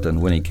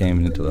skeleton when he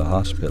came into the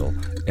hospital,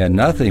 and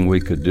nothing we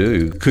could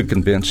do could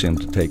convince him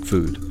to take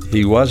food.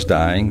 He was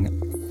dying.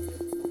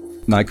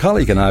 My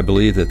colleague and I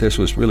believe that this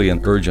was really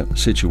an urgent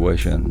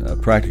situation,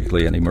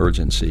 practically an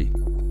emergency.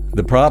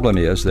 The problem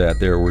is that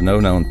there were no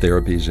known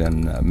therapies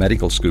in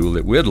medical school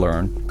that we'd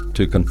learn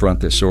to confront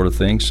this sort of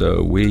thing,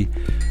 so we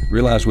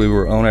realized we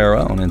were on our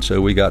own, and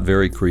so we got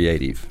very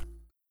creative.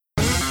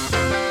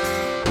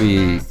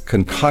 We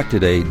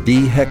concocted a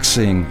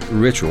dehexing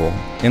ritual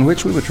in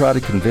which we would try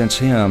to convince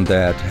him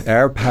that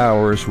our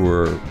powers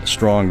were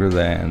stronger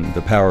than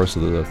the powers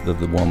of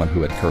the woman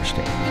who had cursed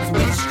him.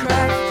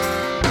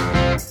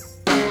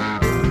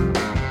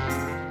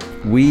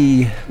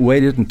 We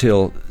waited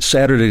until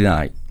Saturday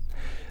night,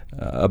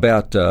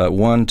 about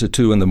 1 to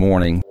 2 in the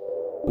morning.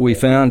 We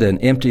found an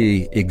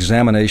empty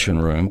examination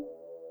room,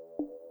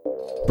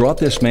 brought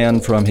this man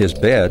from his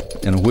bed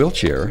in a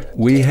wheelchair.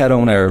 We had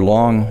on our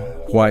long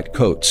white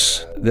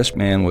coats. This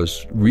man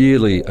was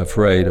really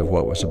afraid of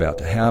what was about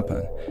to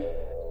happen,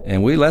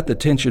 and we let the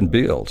tension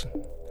build.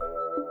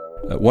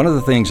 One of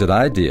the things that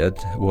I did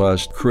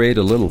was create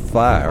a little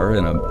fire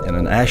in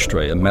an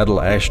ashtray, a metal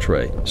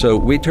ashtray. So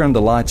we turned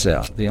the lights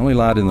out. The only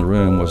light in the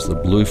room was the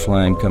blue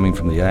flame coming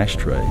from the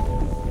ashtray.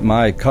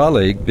 My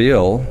colleague,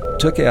 Bill,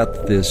 took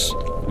out this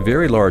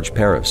very large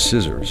pair of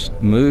scissors,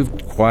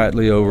 moved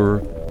quietly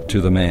over to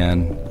the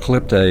man,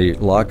 clipped a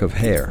lock of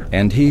hair,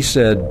 and he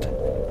said,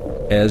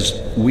 "As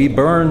we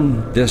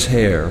burn this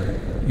hair,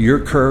 your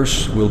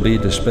curse will be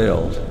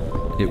dispelled.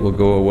 It will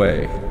go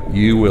away.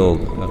 You will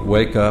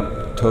wake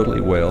up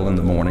totally well in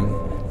the morning.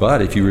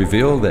 But if you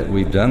reveal that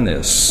we've done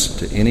this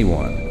to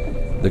anyone,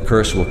 the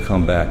curse will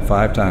come back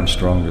 5 times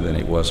stronger than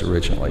it was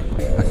originally."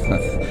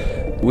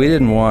 We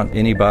didn't want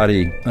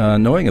anybody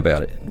knowing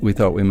about it. We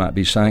thought we might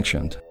be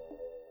sanctioned.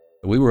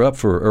 We were up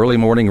for early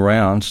morning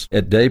rounds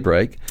at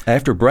daybreak.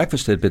 After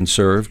breakfast had been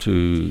served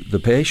to the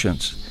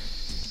patients,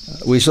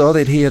 we saw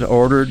that he had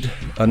ordered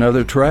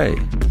another tray.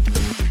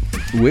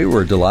 We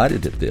were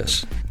delighted at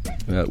this.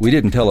 We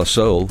didn't tell a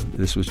soul.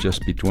 This was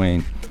just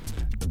between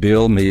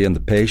Bill, me, and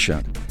the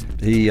patient.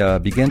 He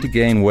began to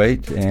gain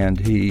weight, and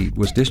he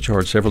was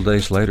discharged several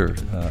days later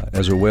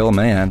as a well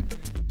man.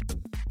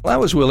 Well, I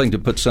was willing to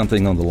put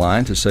something on the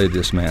line to save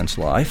this man's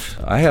life.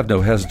 I have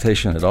no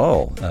hesitation at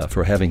all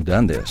for having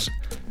done this.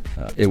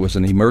 It was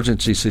an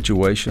emergency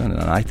situation,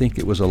 and I think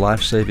it was a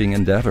life-saving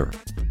endeavor.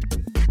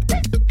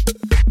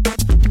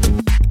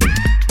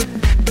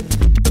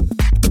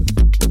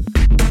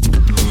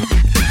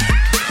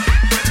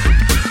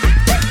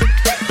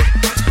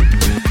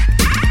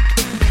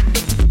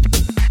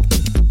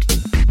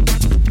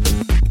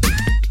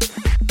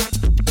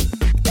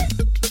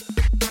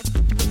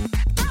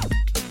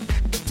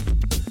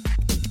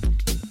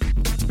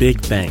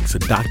 Big thanks to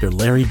Dr.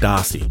 Larry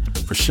Dossey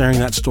for sharing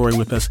that story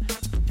with us.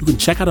 You can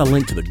check out a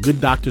link to the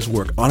good doctor's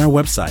work on our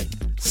website,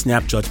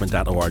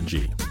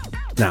 snapjudgment.org.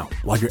 Now,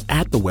 while you're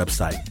at the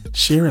website,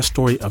 share a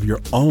story of your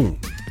own,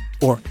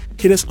 or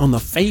hit us on the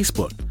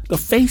Facebook,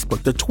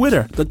 the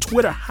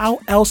Twitter. How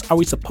else are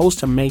we supposed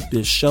to make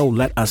this show?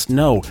 Let us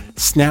know.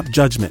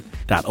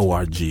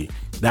 snapjudgment.org.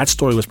 That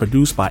story was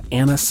produced by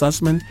Anna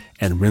Sussman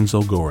and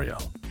Renzo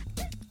Gorio.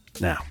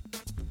 Now,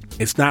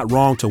 it's not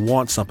wrong to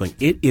want something.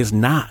 It is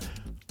not.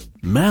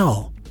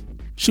 Mel,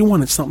 she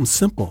wanted something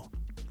simple.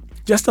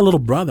 Just a little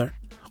brother,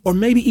 or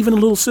maybe even a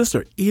little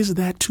sister. Is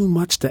that too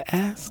much to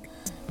ask?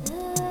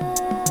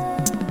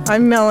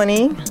 I'm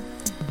Melanie.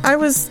 I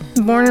was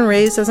born and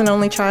raised as an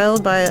only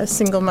child by a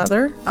single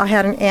mother. I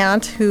had an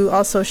aunt who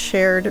also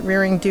shared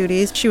rearing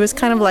duties. She was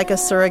kind of like a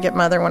surrogate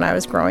mother when I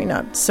was growing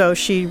up, so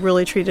she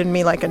really treated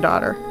me like a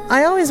daughter.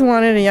 I always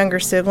wanted a younger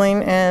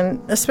sibling, and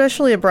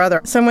especially a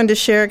brother, someone to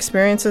share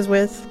experiences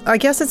with. I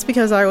guess it's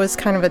because I was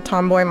kind of a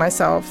tomboy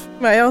myself.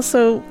 I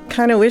also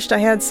kind of wished I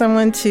had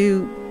someone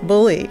to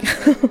bully.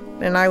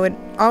 And I would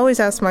always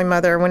ask my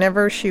mother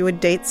whenever she would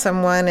date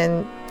someone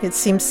and it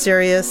seemed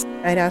serious,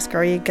 I'd ask her,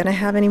 "Are you going to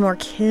have any more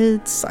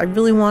kids? I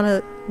really want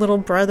a little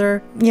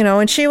brother."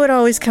 And she would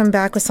always come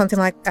back with something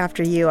like,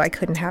 "After you, I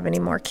couldn't have any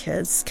more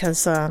kids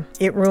because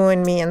it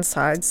ruined me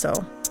inside." So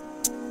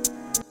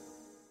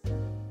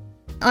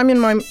I'm in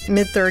my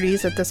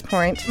mid-30s at this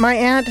point. My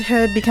aunt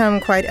had become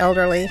quite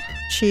elderly.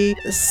 She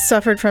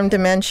suffered from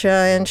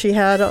dementia and she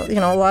had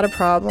a lot of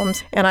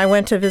problems. And I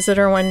went to visit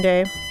her one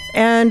day.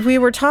 And we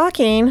were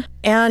talking,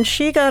 and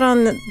she got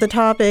on the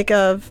topic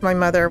of my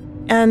mother.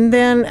 And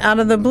then out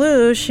of the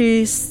blue,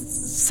 she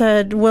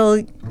said, "Well,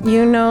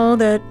 you know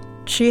that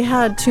she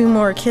had 2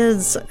 more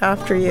kids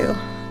after you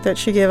that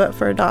she gave up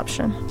for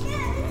adoption."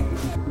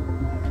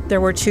 There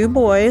were 2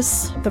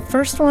 boys. The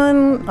first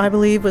one, I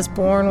believe, was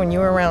born when you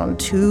were around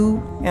 2,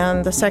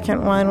 and the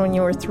second one when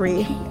you were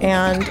 3.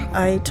 And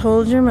I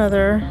told your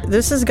mother,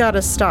 "This has got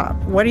to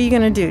stop. What are you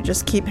going to do?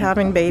 Just keep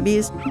having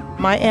babies?"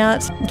 My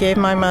aunt gave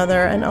my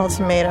mother an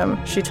ultimatum.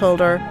 She told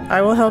her,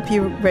 "I will help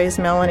you raise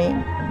Melanie,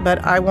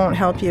 but I won't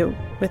help you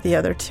with the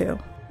other 2.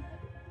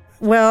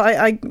 Well,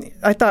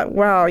 I thought,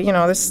 wow,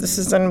 this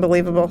is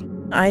unbelievable.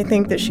 I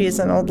think that she's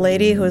an old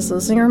lady who is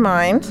losing her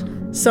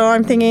mind. So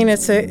I'm thinking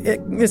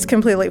it's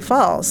completely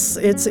false.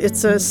 It's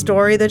a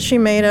story that she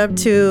made up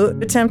to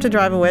attempt to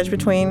drive a wedge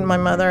between my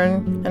mother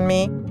and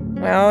me.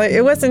 Well,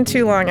 it wasn't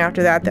too long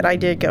after that I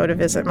did go to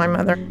visit my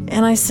mother.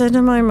 And I said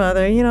to my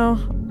mother,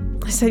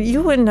 I said,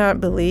 you would not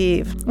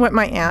believe what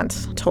my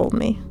aunt told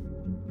me.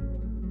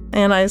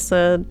 And I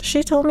said,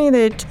 she told me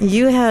that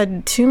you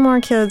had 2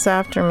 more kids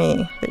after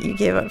me that you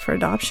gave up for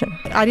adoption.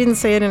 I didn't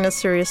say it in a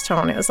serious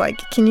tone. It was like,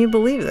 can you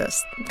believe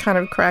this? Kind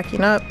of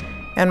cracking up.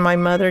 And my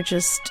mother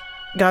just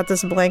got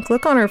this blank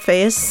look on her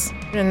face.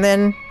 And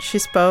then she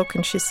spoke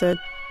and she said,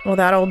 well,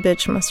 that old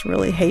bitch must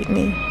really hate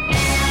me.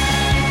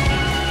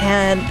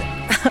 And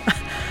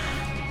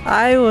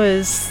I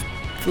was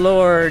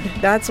floored.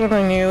 That's when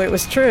I knew it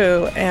was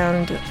true.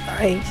 And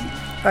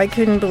I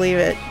couldn't believe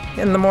it.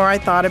 And the more I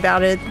thought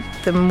about it,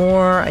 the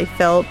more I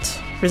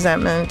felt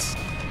resentment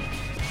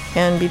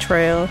and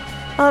betrayal.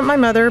 My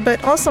mother,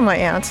 but also my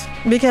aunt,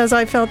 because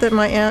I felt that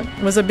my aunt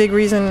was a big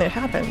reason it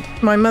happened.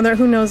 My mother,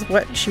 who knows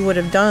what she would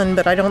have done,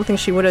 but I don't think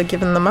she would have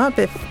given them up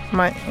if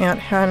my aunt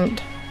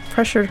hadn't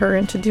pressured her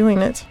into doing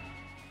it.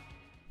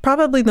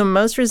 Probably the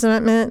most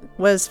resentment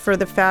was for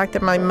the fact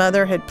that my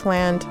mother had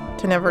planned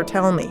to never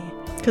tell me.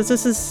 Because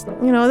this is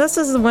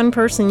the one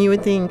person you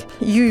would think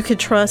you could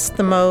trust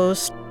the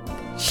most.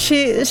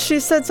 She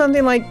said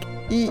something like,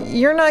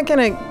 you're not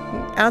going to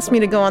ask me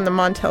to go on the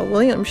Montel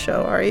Williams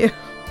show, are you?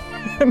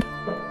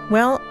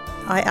 Well,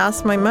 I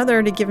asked my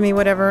mother to give me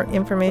whatever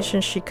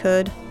information she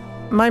could.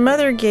 My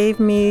mother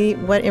gave me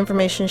what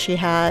information she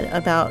had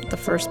about the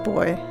first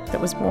boy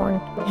that was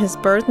born, his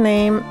birth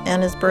name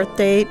and his birth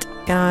date,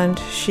 and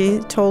she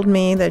told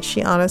me that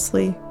she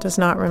honestly does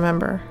not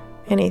remember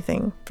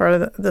anything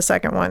for the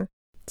second one.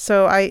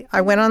 So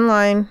I went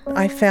online,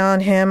 I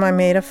found him, I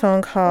made a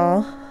phone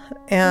call,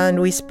 and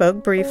we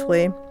spoke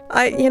briefly.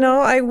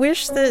 I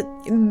wish that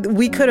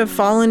we could have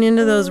fallen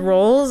into those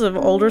roles of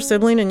older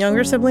sibling and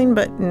younger sibling,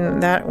 but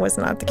that was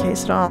not the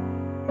case at all.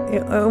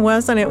 It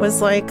wasn't. It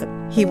was like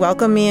he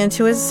welcomed me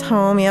into his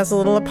home. He has a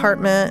little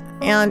apartment,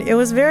 and it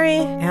was very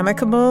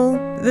amicable.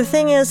 The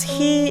thing is,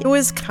 he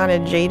was kind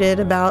of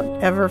jaded about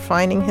ever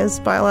finding his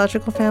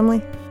biological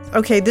family.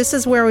 Okay, this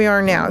is where we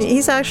are now.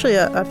 He's actually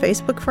a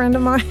Facebook friend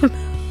of mine.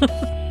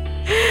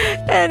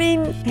 And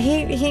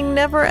he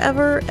never,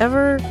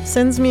 ever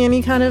sends me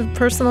any kind of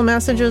personal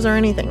messages or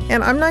anything.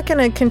 And I'm not going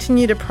to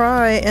continue to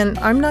pry, and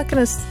I'm not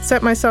going to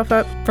set myself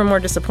up for more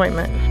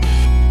disappointment.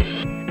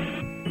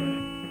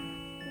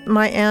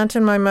 My aunt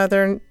and my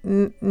mother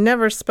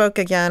never spoke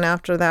again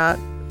after that.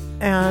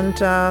 And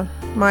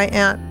my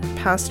aunt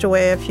passed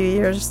away a few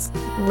years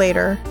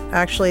later.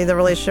 Actually, the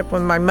relationship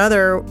with my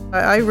mother,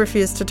 I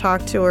refused to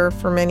talk to her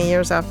for many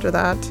years after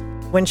that.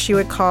 When she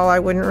would call, I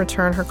wouldn't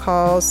return her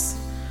calls.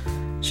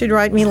 She'd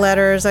write me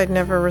letters, I'd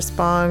never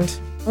respond.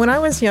 When I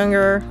was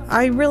younger,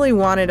 I really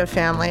wanted a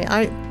family.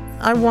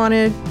 I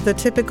wanted the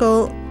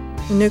typical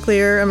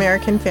nuclear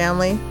American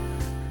family.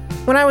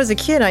 When I was a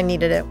kid, I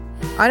needed it.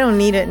 I don't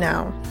need it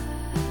now.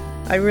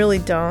 I really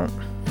don't.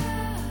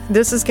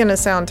 This is going to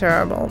sound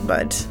terrible,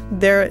 but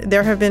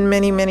there have been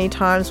many, many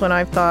times when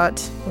I've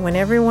thought, when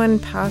everyone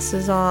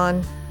passes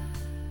on,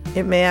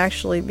 it may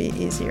actually be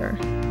easier.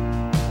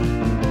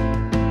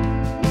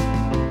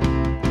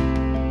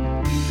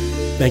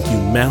 Thank you,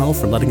 Mel,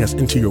 for letting us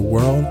into your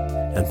world,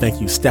 and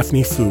thank you,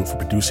 Stephanie Fu, for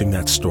producing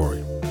that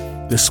story.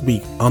 This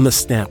week on The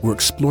Snap, we're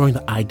exploring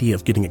the idea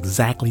of getting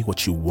exactly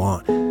what you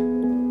want.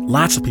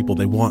 Lots of people,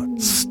 they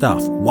want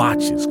stuff,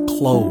 watches,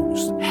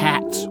 clothes,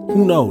 hats,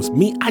 who knows.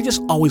 Me, I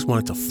just always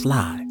wanted to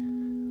fly.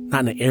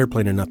 Not in an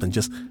airplane or nothing,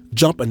 just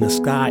jump in the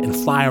sky and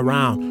fly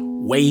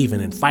around, waving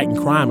and fighting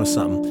crime or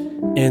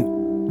something.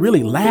 And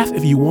really, laugh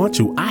if you want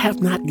to. I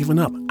have not given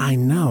up. I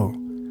know.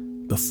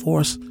 The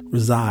force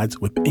resides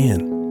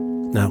within.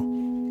 Now,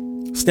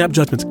 Snap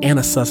Judgment's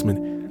Anna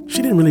Sussman, she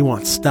didn't really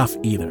want stuff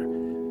either.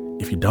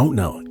 If you don't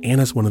know,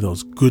 Anna's one of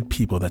those good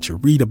people that you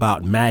read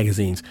about in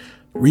magazines,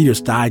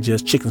 Reader's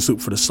Digest, Chicken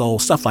Soup for the Soul,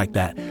 stuff like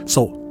that.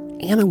 So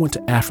Anna went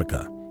to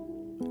Africa,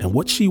 and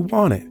what she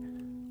wanted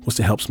was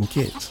to help some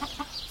kids.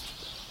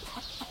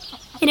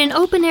 In an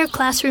open-air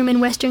classroom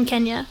in Western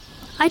Kenya,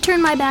 I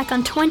turned my back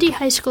on 20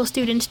 high school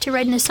students to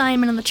write an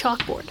assignment on the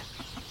chalkboard.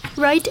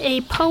 Write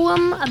a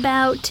poem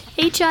about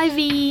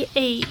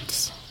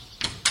HIV/AIDS.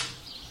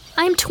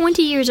 I'm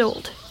 20 years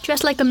old,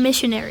 dressed like a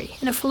missionary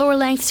in a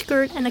floor-length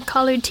skirt and a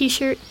collared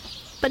t-shirt,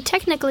 but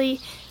technically,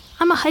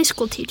 I'm a high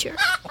school teacher.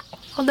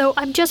 Although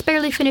I've just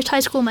barely finished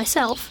high school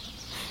myself.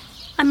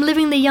 I'm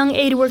living the young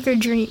aid worker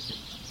dream.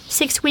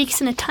 6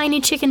 weeks in a tiny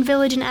chicken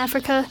village in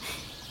Africa,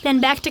 then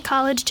back to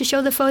college to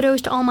show the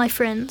photos to all my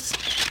friends.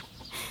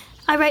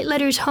 I write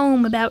letters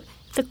home about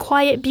the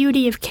quiet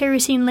beauty of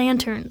kerosene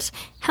lanterns,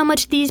 how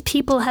much these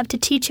people have to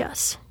teach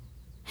us.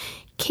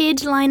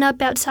 Kids line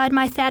up outside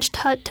my thatched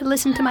hut to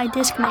listen to my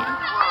Discman.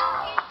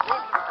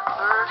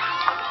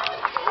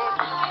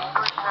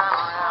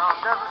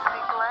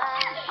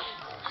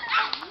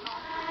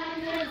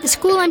 The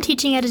school I'm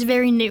teaching at is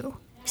very new.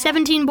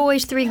 17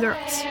 boys, 3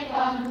 girls.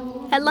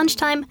 At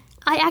lunchtime,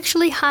 I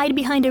actually hide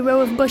behind a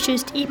row of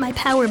bushes to eat my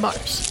power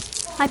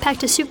bars. I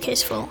packed a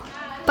suitcase full,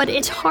 but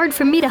it's hard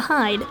for me to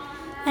hide,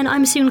 and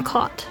I'm soon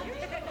caught.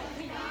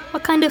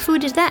 What kind of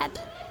food is that?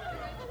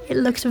 It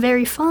looks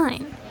very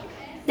fine.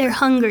 They're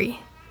hungry.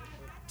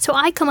 So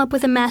I come up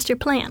with a master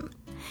plan.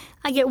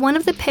 I get one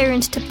of the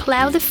parents to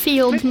plow the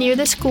field near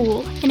the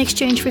school in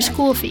exchange for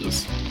school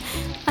fees,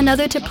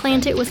 another to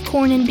plant it with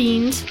corn and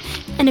beans,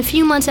 and a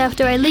few months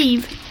after I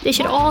leave, they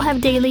should all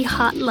have daily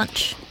hot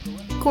lunch.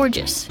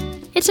 Gorgeous.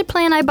 It's a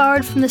plan I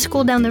borrowed from the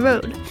school down the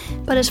road,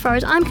 but as far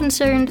as I'm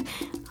concerned,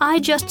 I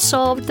just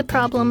solved the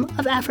problem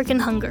of African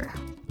hunger.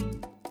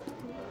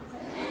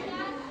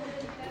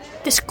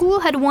 The school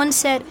had one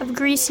set of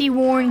greasy,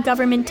 worn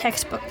government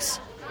textbooks,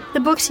 the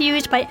books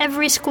used by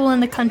every school in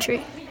the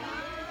country.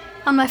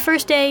 On my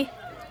first day,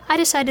 I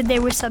decided they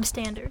were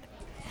substandard.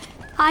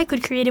 I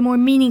could create a more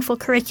meaningful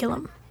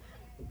curriculum.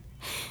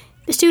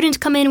 The students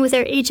come in with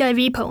their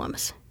HIV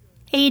poems.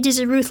 AIDS is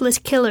a ruthless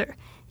killer.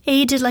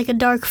 AIDS is like a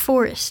dark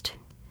forest.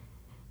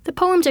 The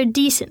poems are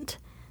decent,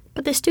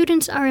 but the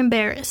students are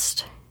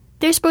embarrassed.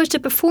 They're supposed to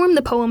perform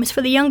the poems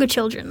for the younger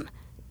children,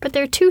 but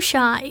they're too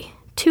shy,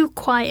 too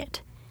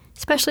quiet,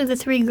 especially the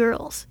 3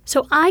 girls.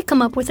 So I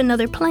come up with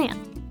another plan.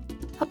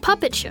 A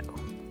puppet show.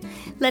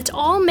 Let's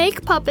all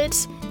make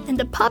puppets, and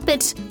the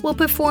puppets will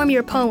perform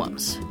your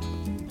poems.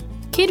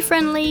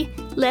 Kid-friendly,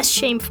 less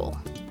shameful.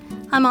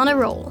 I'm on a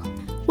roll.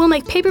 We'll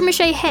make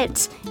papier-mâché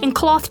heads and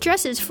cloth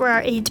dresses for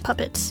our AIDS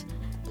puppets.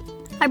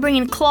 I bring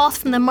in cloth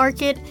from the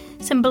market,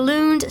 some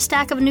balloons, a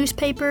stack of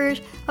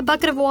newspapers, a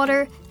bucket of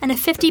water, and a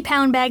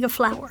 50-pound bag of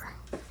flour.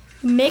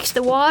 Mix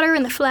the water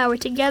and the flour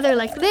together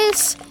like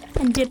this,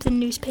 and dip the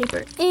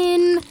newspaper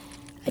in.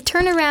 I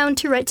turn around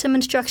to write some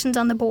instructions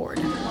on the board.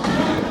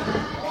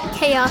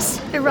 Chaos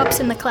erupts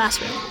in the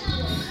classroom.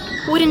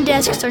 Wooden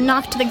desks are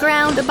knocked to the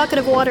ground, a bucket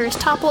of water is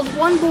toppled,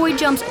 one boy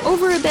jumps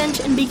over a bench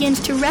and begins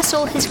to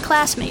wrestle his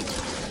classmate.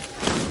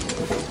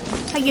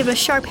 I give a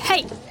sharp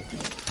 "hey!"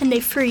 and they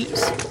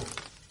freeze.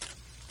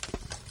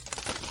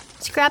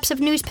 Scraps of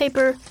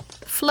newspaper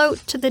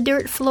float to the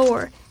dirt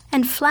floor,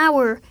 and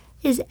flour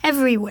is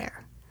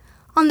everywhere.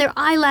 On their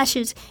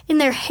eyelashes, in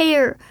their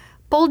hair,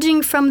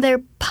 bulging from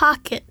their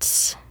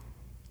pockets.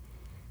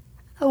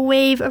 A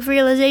wave of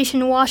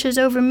realization washes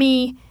over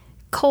me,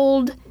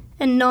 cold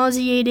and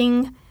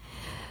nauseating.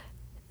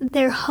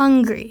 They're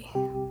hungry.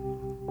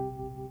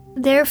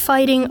 They're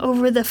fighting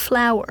over the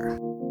flour.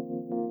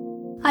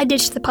 I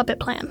ditched the puppet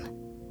plan.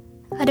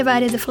 I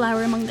divided the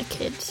flour among the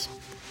kids.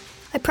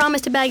 I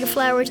promised a bag of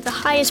flour to the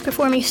highest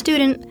performing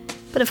student,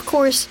 but of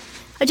course,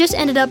 I just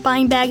ended up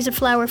buying bags of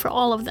flour for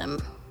all of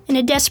them. In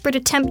a desperate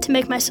attempt to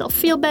make myself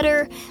feel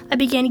better, I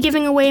began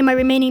giving away my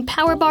remaining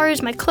power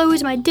bars, my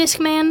clothes, my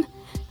Discman.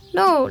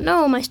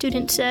 No, my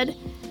student said.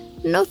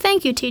 No,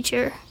 thank you,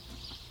 teacher.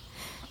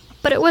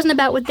 But it wasn't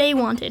about what they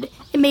wanted.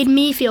 It made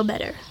me feel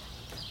better.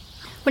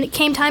 When it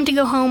came time to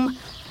go home,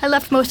 I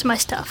left most of my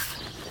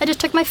stuff. I just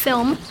took my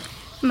film,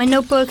 my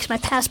notebooks, my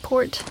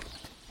passport.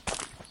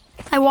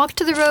 I walked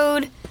to the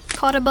road,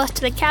 caught a bus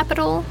to the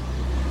Capitol,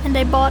 and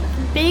I bought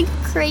a big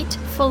crate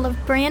full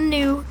of brand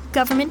new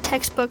government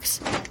textbooks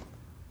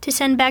to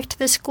send back to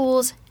the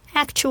school's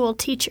actual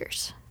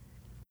teachers.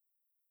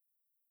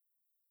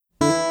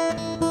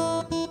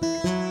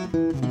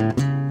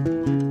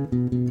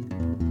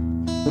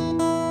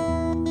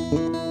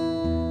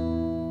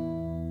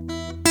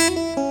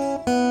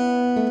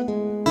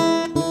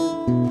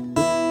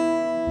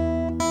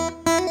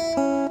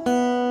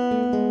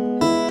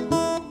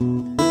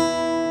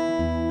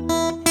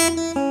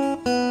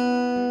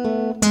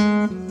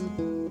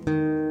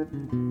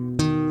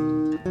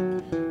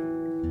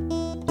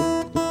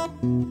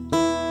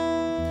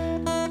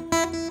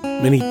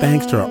 Many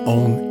thanks to our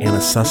own Anna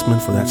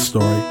Sussman for that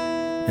story,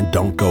 and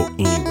don't go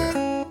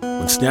anywhere.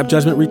 When Snap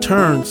Judgment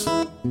returns,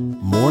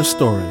 more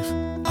stories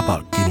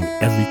about getting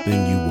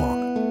everything you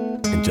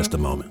want in just a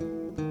moment.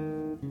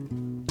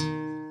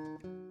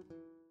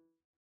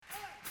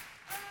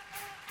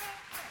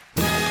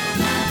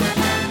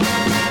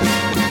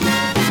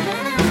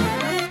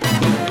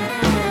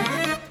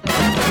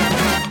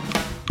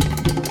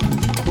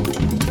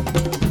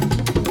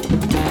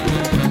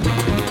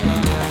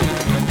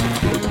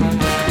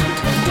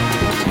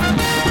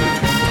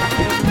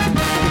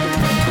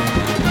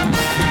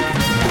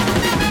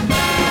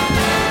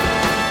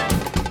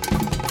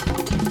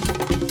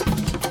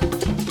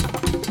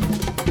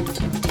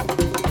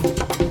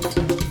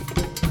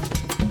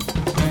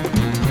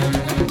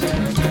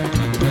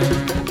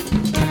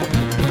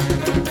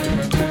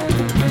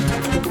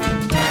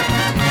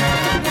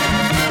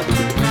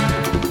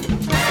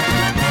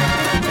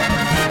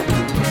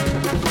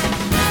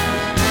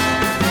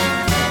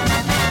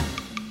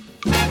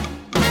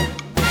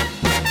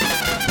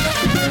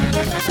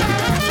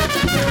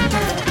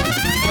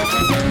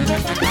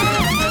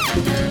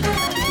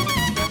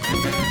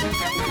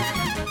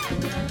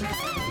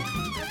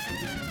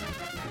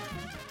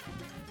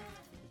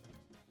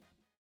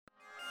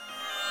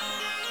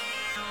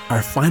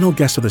 Our final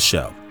guest of the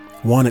show,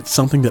 wanted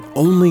something that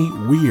only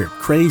weird,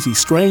 crazy,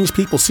 strange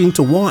people seem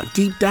to want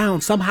deep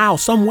down, somehow,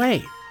 some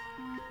way.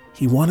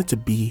 He wanted to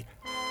be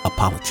a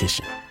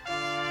politician.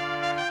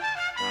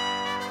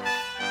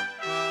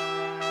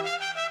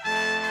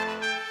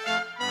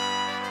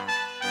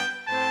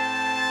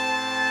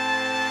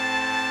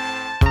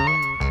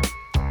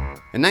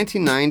 In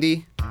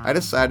 1990, I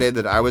decided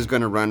that I was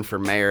going to run for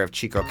mayor of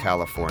Chico,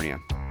 California.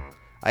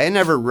 I had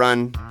never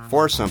run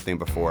for something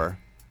before.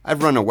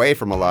 I've run away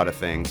from a lot of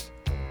things,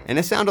 and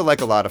it sounded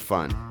like a lot of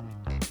fun.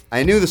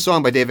 I knew the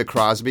song by David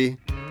Crosby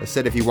that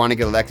said if you want to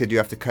get elected, you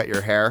have to cut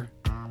your hair.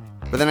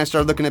 But then I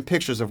started looking at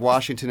pictures of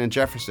Washington and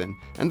Jefferson,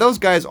 and those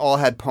guys all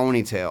had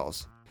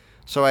ponytails.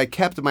 So I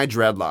kept my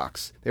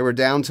dreadlocks. They were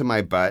down to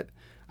my butt.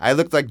 I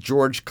looked like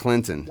George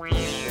Clinton.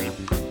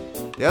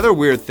 The other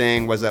weird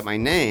thing was that my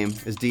name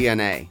is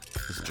DNA.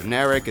 It's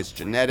generic, it's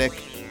genetic.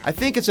 I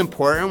think it's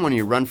important when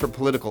you run for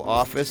political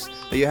office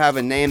that you have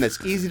a name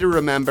that's easy to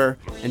remember,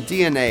 and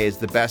DNA is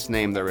the best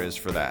name there is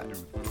for that.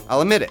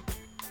 I'll admit it.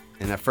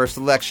 In that first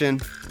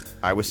election,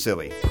 I was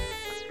silly.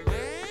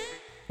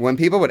 When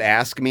people would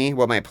ask me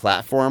what my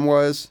platform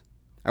was,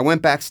 I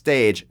went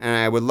backstage and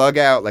I would lug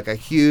out like a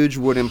huge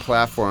wooden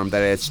platform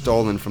that I had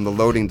stolen from the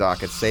loading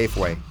dock at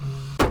Safeway.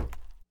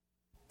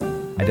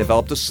 I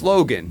developed a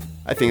slogan.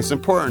 I think it's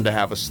important to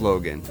have a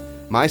slogan.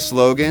 My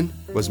slogan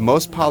was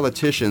most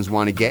politicians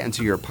want to get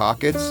into your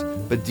pockets,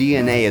 but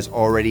DNA is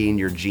already in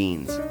your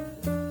genes.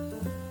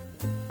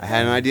 I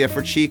had an idea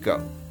for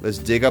Chico. Let's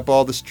dig up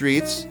all the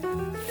streets,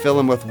 fill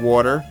them with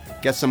water,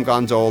 get some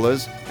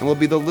gondolas, and we'll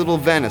be the little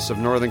Venice of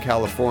Northern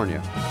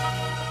California.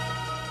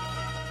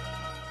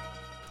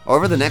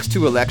 Over the next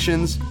 2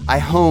 elections, I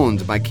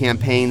honed my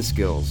campaign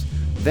skills.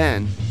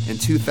 Then, in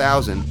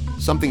 2000,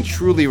 something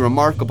truly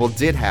remarkable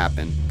did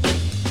happen.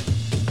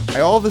 I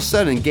all of a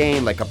sudden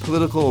gained like a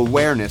political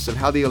awareness of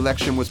how the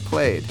election was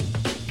played.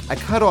 I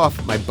cut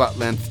off my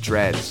butt-length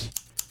dreads.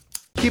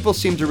 People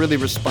seemed to really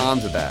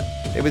respond to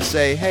that. They would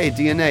say, "Hey,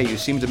 DNA, you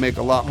seem to make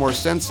a lot more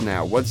sense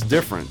now. What's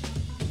different?"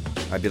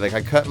 I'd be like,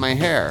 "I cut my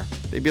hair."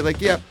 They'd be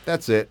like, "Yep,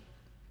 that's it."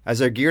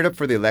 As I geared up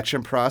for the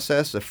election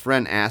process, a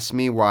friend asked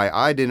me why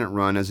I didn't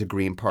run as a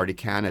Green Party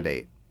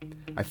candidate.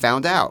 I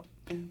found out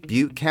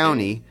Butte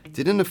County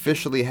didn't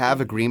officially have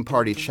a Green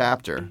Party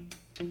chapter,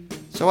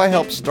 so I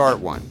helped start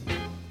one.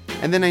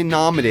 And then I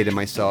nominated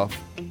myself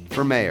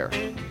for mayor.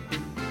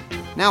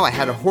 Now I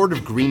had a horde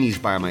of greenies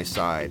by my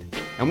side,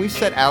 and we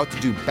set out to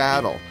do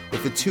battle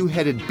with the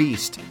two-headed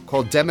beast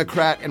called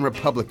Democrat and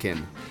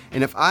Republican.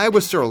 And if I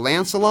was Sir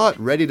Lancelot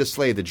ready to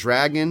slay the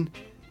dragon,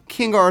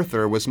 King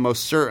Arthur was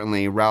most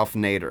certainly Ralph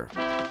Nader.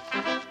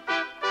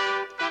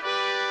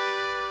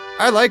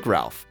 I like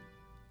Ralph.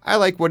 I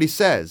like what he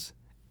says.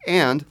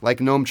 And, like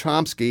Noam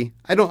Chomsky,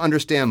 I don't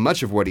understand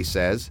much of what he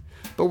says,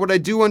 but what I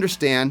do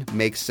understand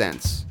makes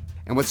sense.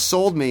 And what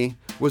sold me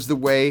was the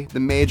way the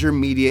major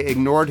media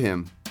ignored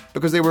him,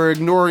 because they were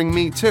ignoring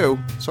me too,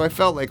 so I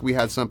felt like we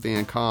had something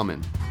in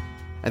common.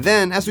 And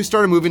then, as we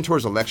started moving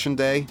towards Election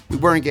Day, we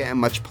weren't getting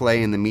much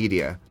play in the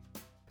media.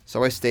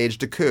 So I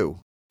staged a coup.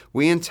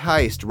 We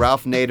enticed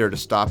Ralph Nader to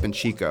stop in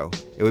Chico.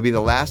 It would be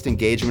the last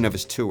engagement of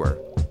his tour.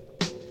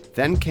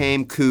 Then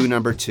came coup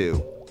number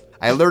 2.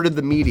 I alerted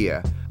the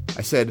media.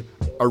 I said,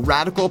 a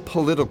radical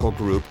political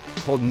group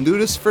called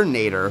Nudists for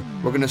Nader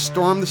were going to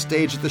storm the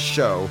stage at the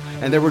show,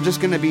 and there were just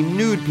going to be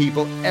nude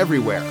people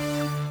everywhere.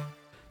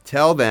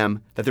 Tell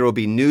them that there will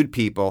be nude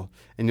people,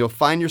 and you'll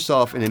find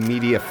yourself in a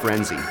media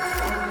frenzy.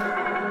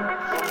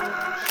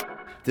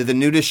 Did the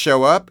nudists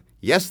show up?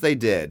 Yes, they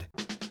did.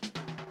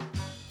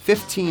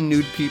 15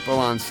 nude people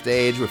on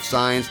stage with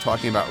signs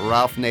talking about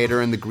Ralph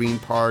Nader and the Green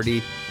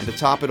Party, and to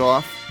top it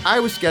off, I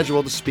was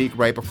scheduled to speak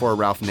right before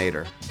Ralph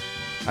Nader.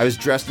 I was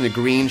dressed in a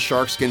green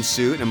sharkskin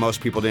suit, and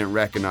most people didn't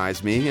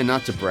recognize me, and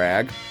not to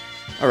brag.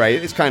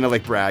 Alright, it's kind of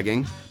like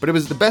bragging, but it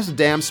was the best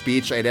damn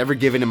speech I'd ever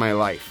given in my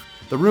life.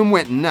 The room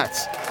went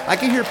nuts. I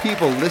could hear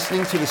people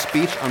listening to the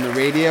speech on the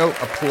radio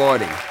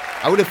applauding.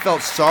 I would have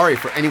felt sorry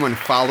for anyone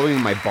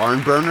following my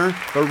barn burner,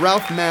 but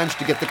Ralph managed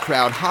to get the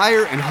crowd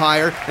higher and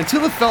higher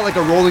until it felt like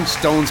a Rolling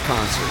Stones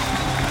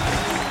concert.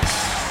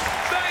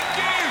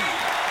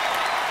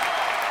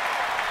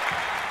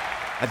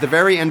 At the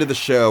very end of the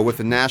show, with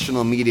the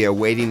national media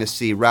waiting to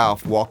see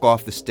Ralph walk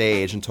off the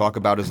stage and talk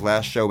about his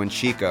last show in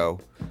Chico,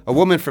 a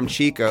woman from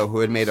Chico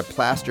who had made a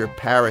plaster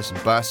Paris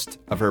bust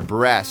of her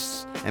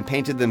breasts and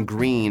painted them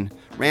green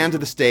ran to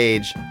the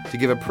stage to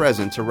give a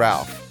present to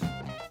Ralph.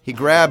 He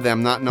grabbed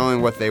them, not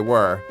knowing what they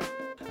were.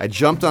 I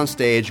jumped on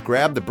stage,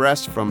 grabbed the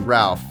breast from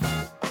Ralph.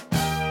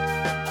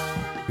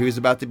 He was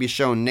about to be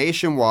shown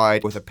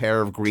nationwide with a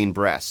pair of green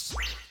breasts.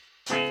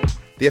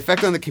 The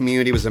effect on the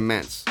community was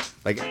immense.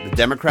 Like, the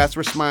Democrats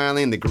were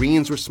smiling, the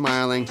Greens were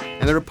smiling,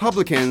 and the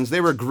Republicans,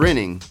 they were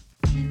grinning.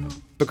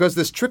 Because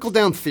this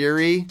trickle-down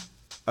theory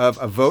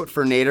of a vote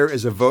for Nader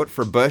is a vote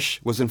for Bush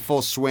was in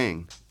full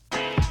swing.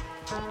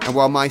 And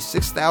while my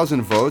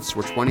 6,000 votes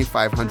were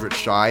 2,500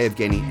 shy of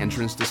gaining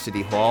entrance to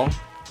City Hall,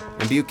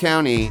 in Butte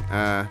County,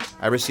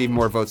 I received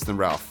more votes than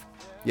Ralph.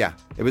 Yeah,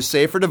 it was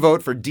safer to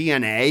vote for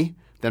DNA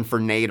than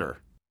for Nader.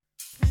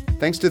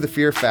 Thanks to the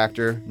fear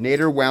factor,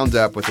 Nader wound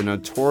up with a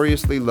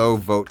notoriously low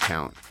vote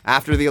count.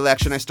 After the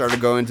election, I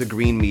started going to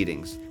Green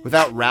meetings.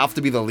 Without Ralph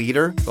to be the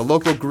leader, the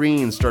local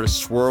Greens started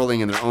swirling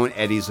in their own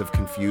eddies of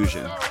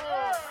confusion.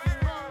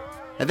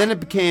 And then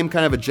it became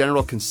kind of a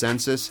general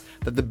consensus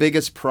that the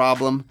biggest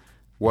problem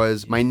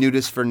was my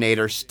Nudist for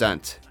Nader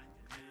stunt.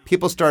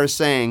 People started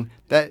saying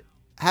that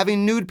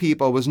having nude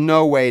people was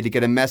no way to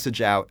get a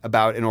message out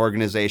about an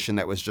organization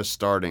that was just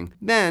starting.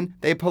 Then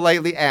they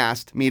politely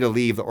asked me to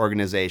leave the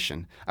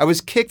organization. I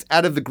was kicked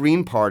out of the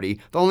Green Party,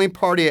 the only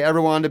party I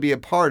ever wanted to be a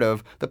part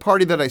of, the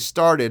party that I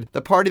started,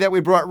 the party that we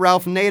brought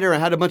Ralph Nader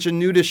and had a bunch of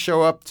nudists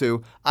show up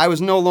to. I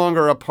was no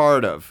longer a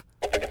part of.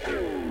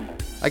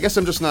 I guess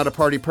I'm just not a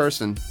party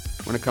person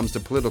when it comes to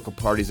political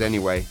parties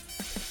anyway.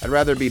 I'd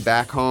rather be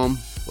back home,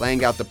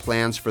 laying out the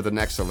plans for the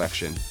next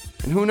election.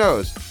 And who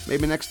knows,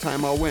 maybe next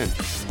time I'll win.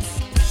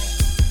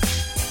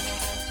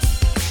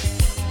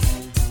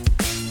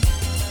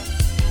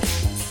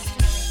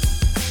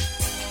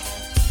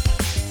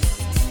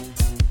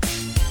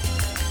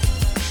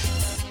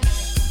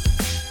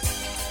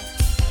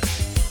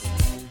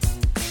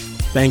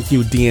 Thank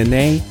you,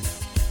 DNA.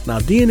 Now,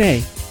 DNA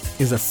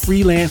is a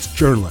freelance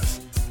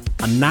journalist,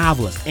 a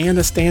novelist, and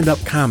a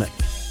stand-up comic.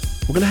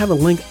 We're going to have a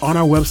link on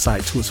our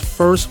website to his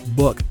first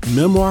book,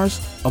 Memoirs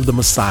of the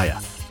Messiah,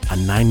 a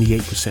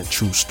 98%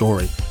 true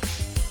story.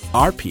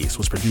 Our piece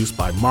was produced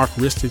by Mark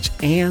Ristich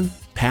and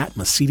Pat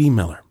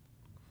Mesiti-Miller.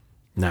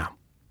 Now,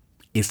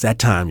 it's that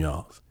time,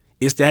 y'all.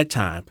 It's that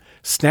time.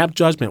 Snap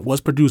Judgment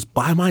was produced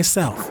by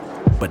myself,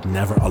 but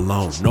never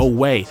alone. No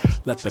way.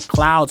 Let the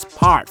clouds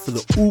part for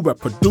the Uber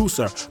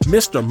producer,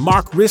 Mr.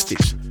 Mark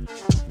Ristich.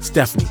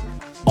 Stephanie,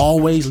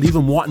 always leave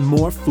him wanting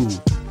more food.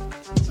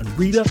 And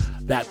Rita,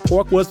 that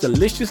pork was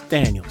delicious,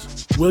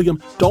 Daniels.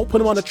 William, don't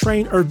put him on the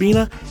train,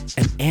 Urbina.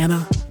 And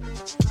Anna,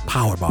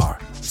 Power Bar,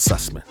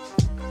 Sussman.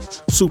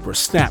 Super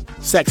Snap,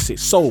 Sexy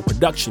Soul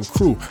production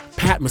crew,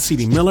 Pat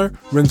Mesiti-Miller,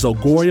 Renzo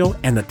Gorio,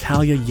 and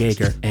Natalia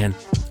Yeager. And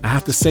I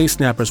have to say,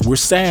 Snappers, we're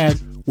sad.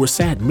 We're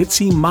sad.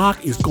 Mitzi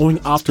Mock is going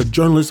off to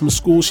journalism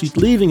school. She's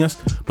leaving us.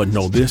 But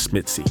know this,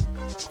 Mitzi.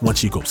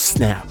 Once you go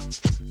snap,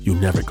 you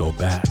never go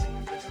back.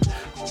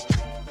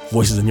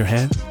 Voices in your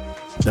head?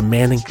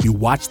 Demanding you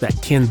watch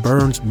that Ken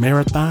Burns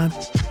marathon?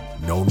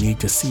 No need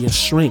to see us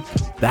shrink.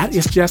 That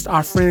is just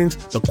our friends,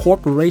 the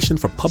Corporation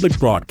for Public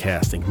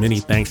Broadcasting.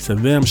 Many thanks to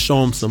them.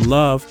 Show them some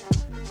love.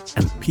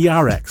 And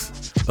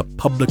PRX, the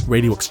Public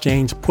Radio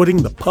Exchange, putting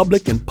the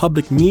public in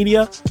public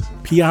media,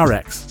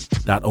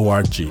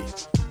 prx.org.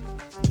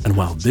 And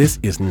while this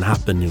is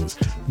not the news,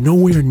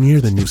 nowhere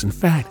near the news, in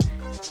fact,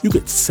 you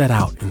could set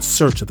out in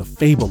search of the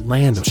fabled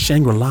land of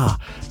Shangri-La,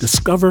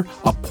 discover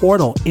a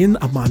portal in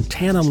a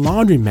Montana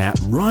laundromat,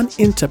 run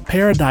into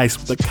paradise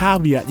with the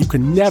caveat you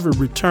can never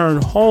return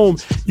home.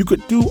 You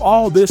could do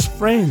all this,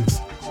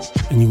 friends,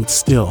 and you would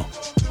still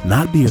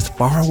not be as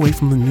far away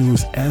from the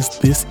news as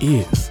this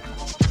is.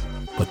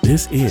 But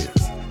this is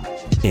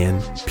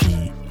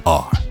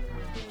NPR.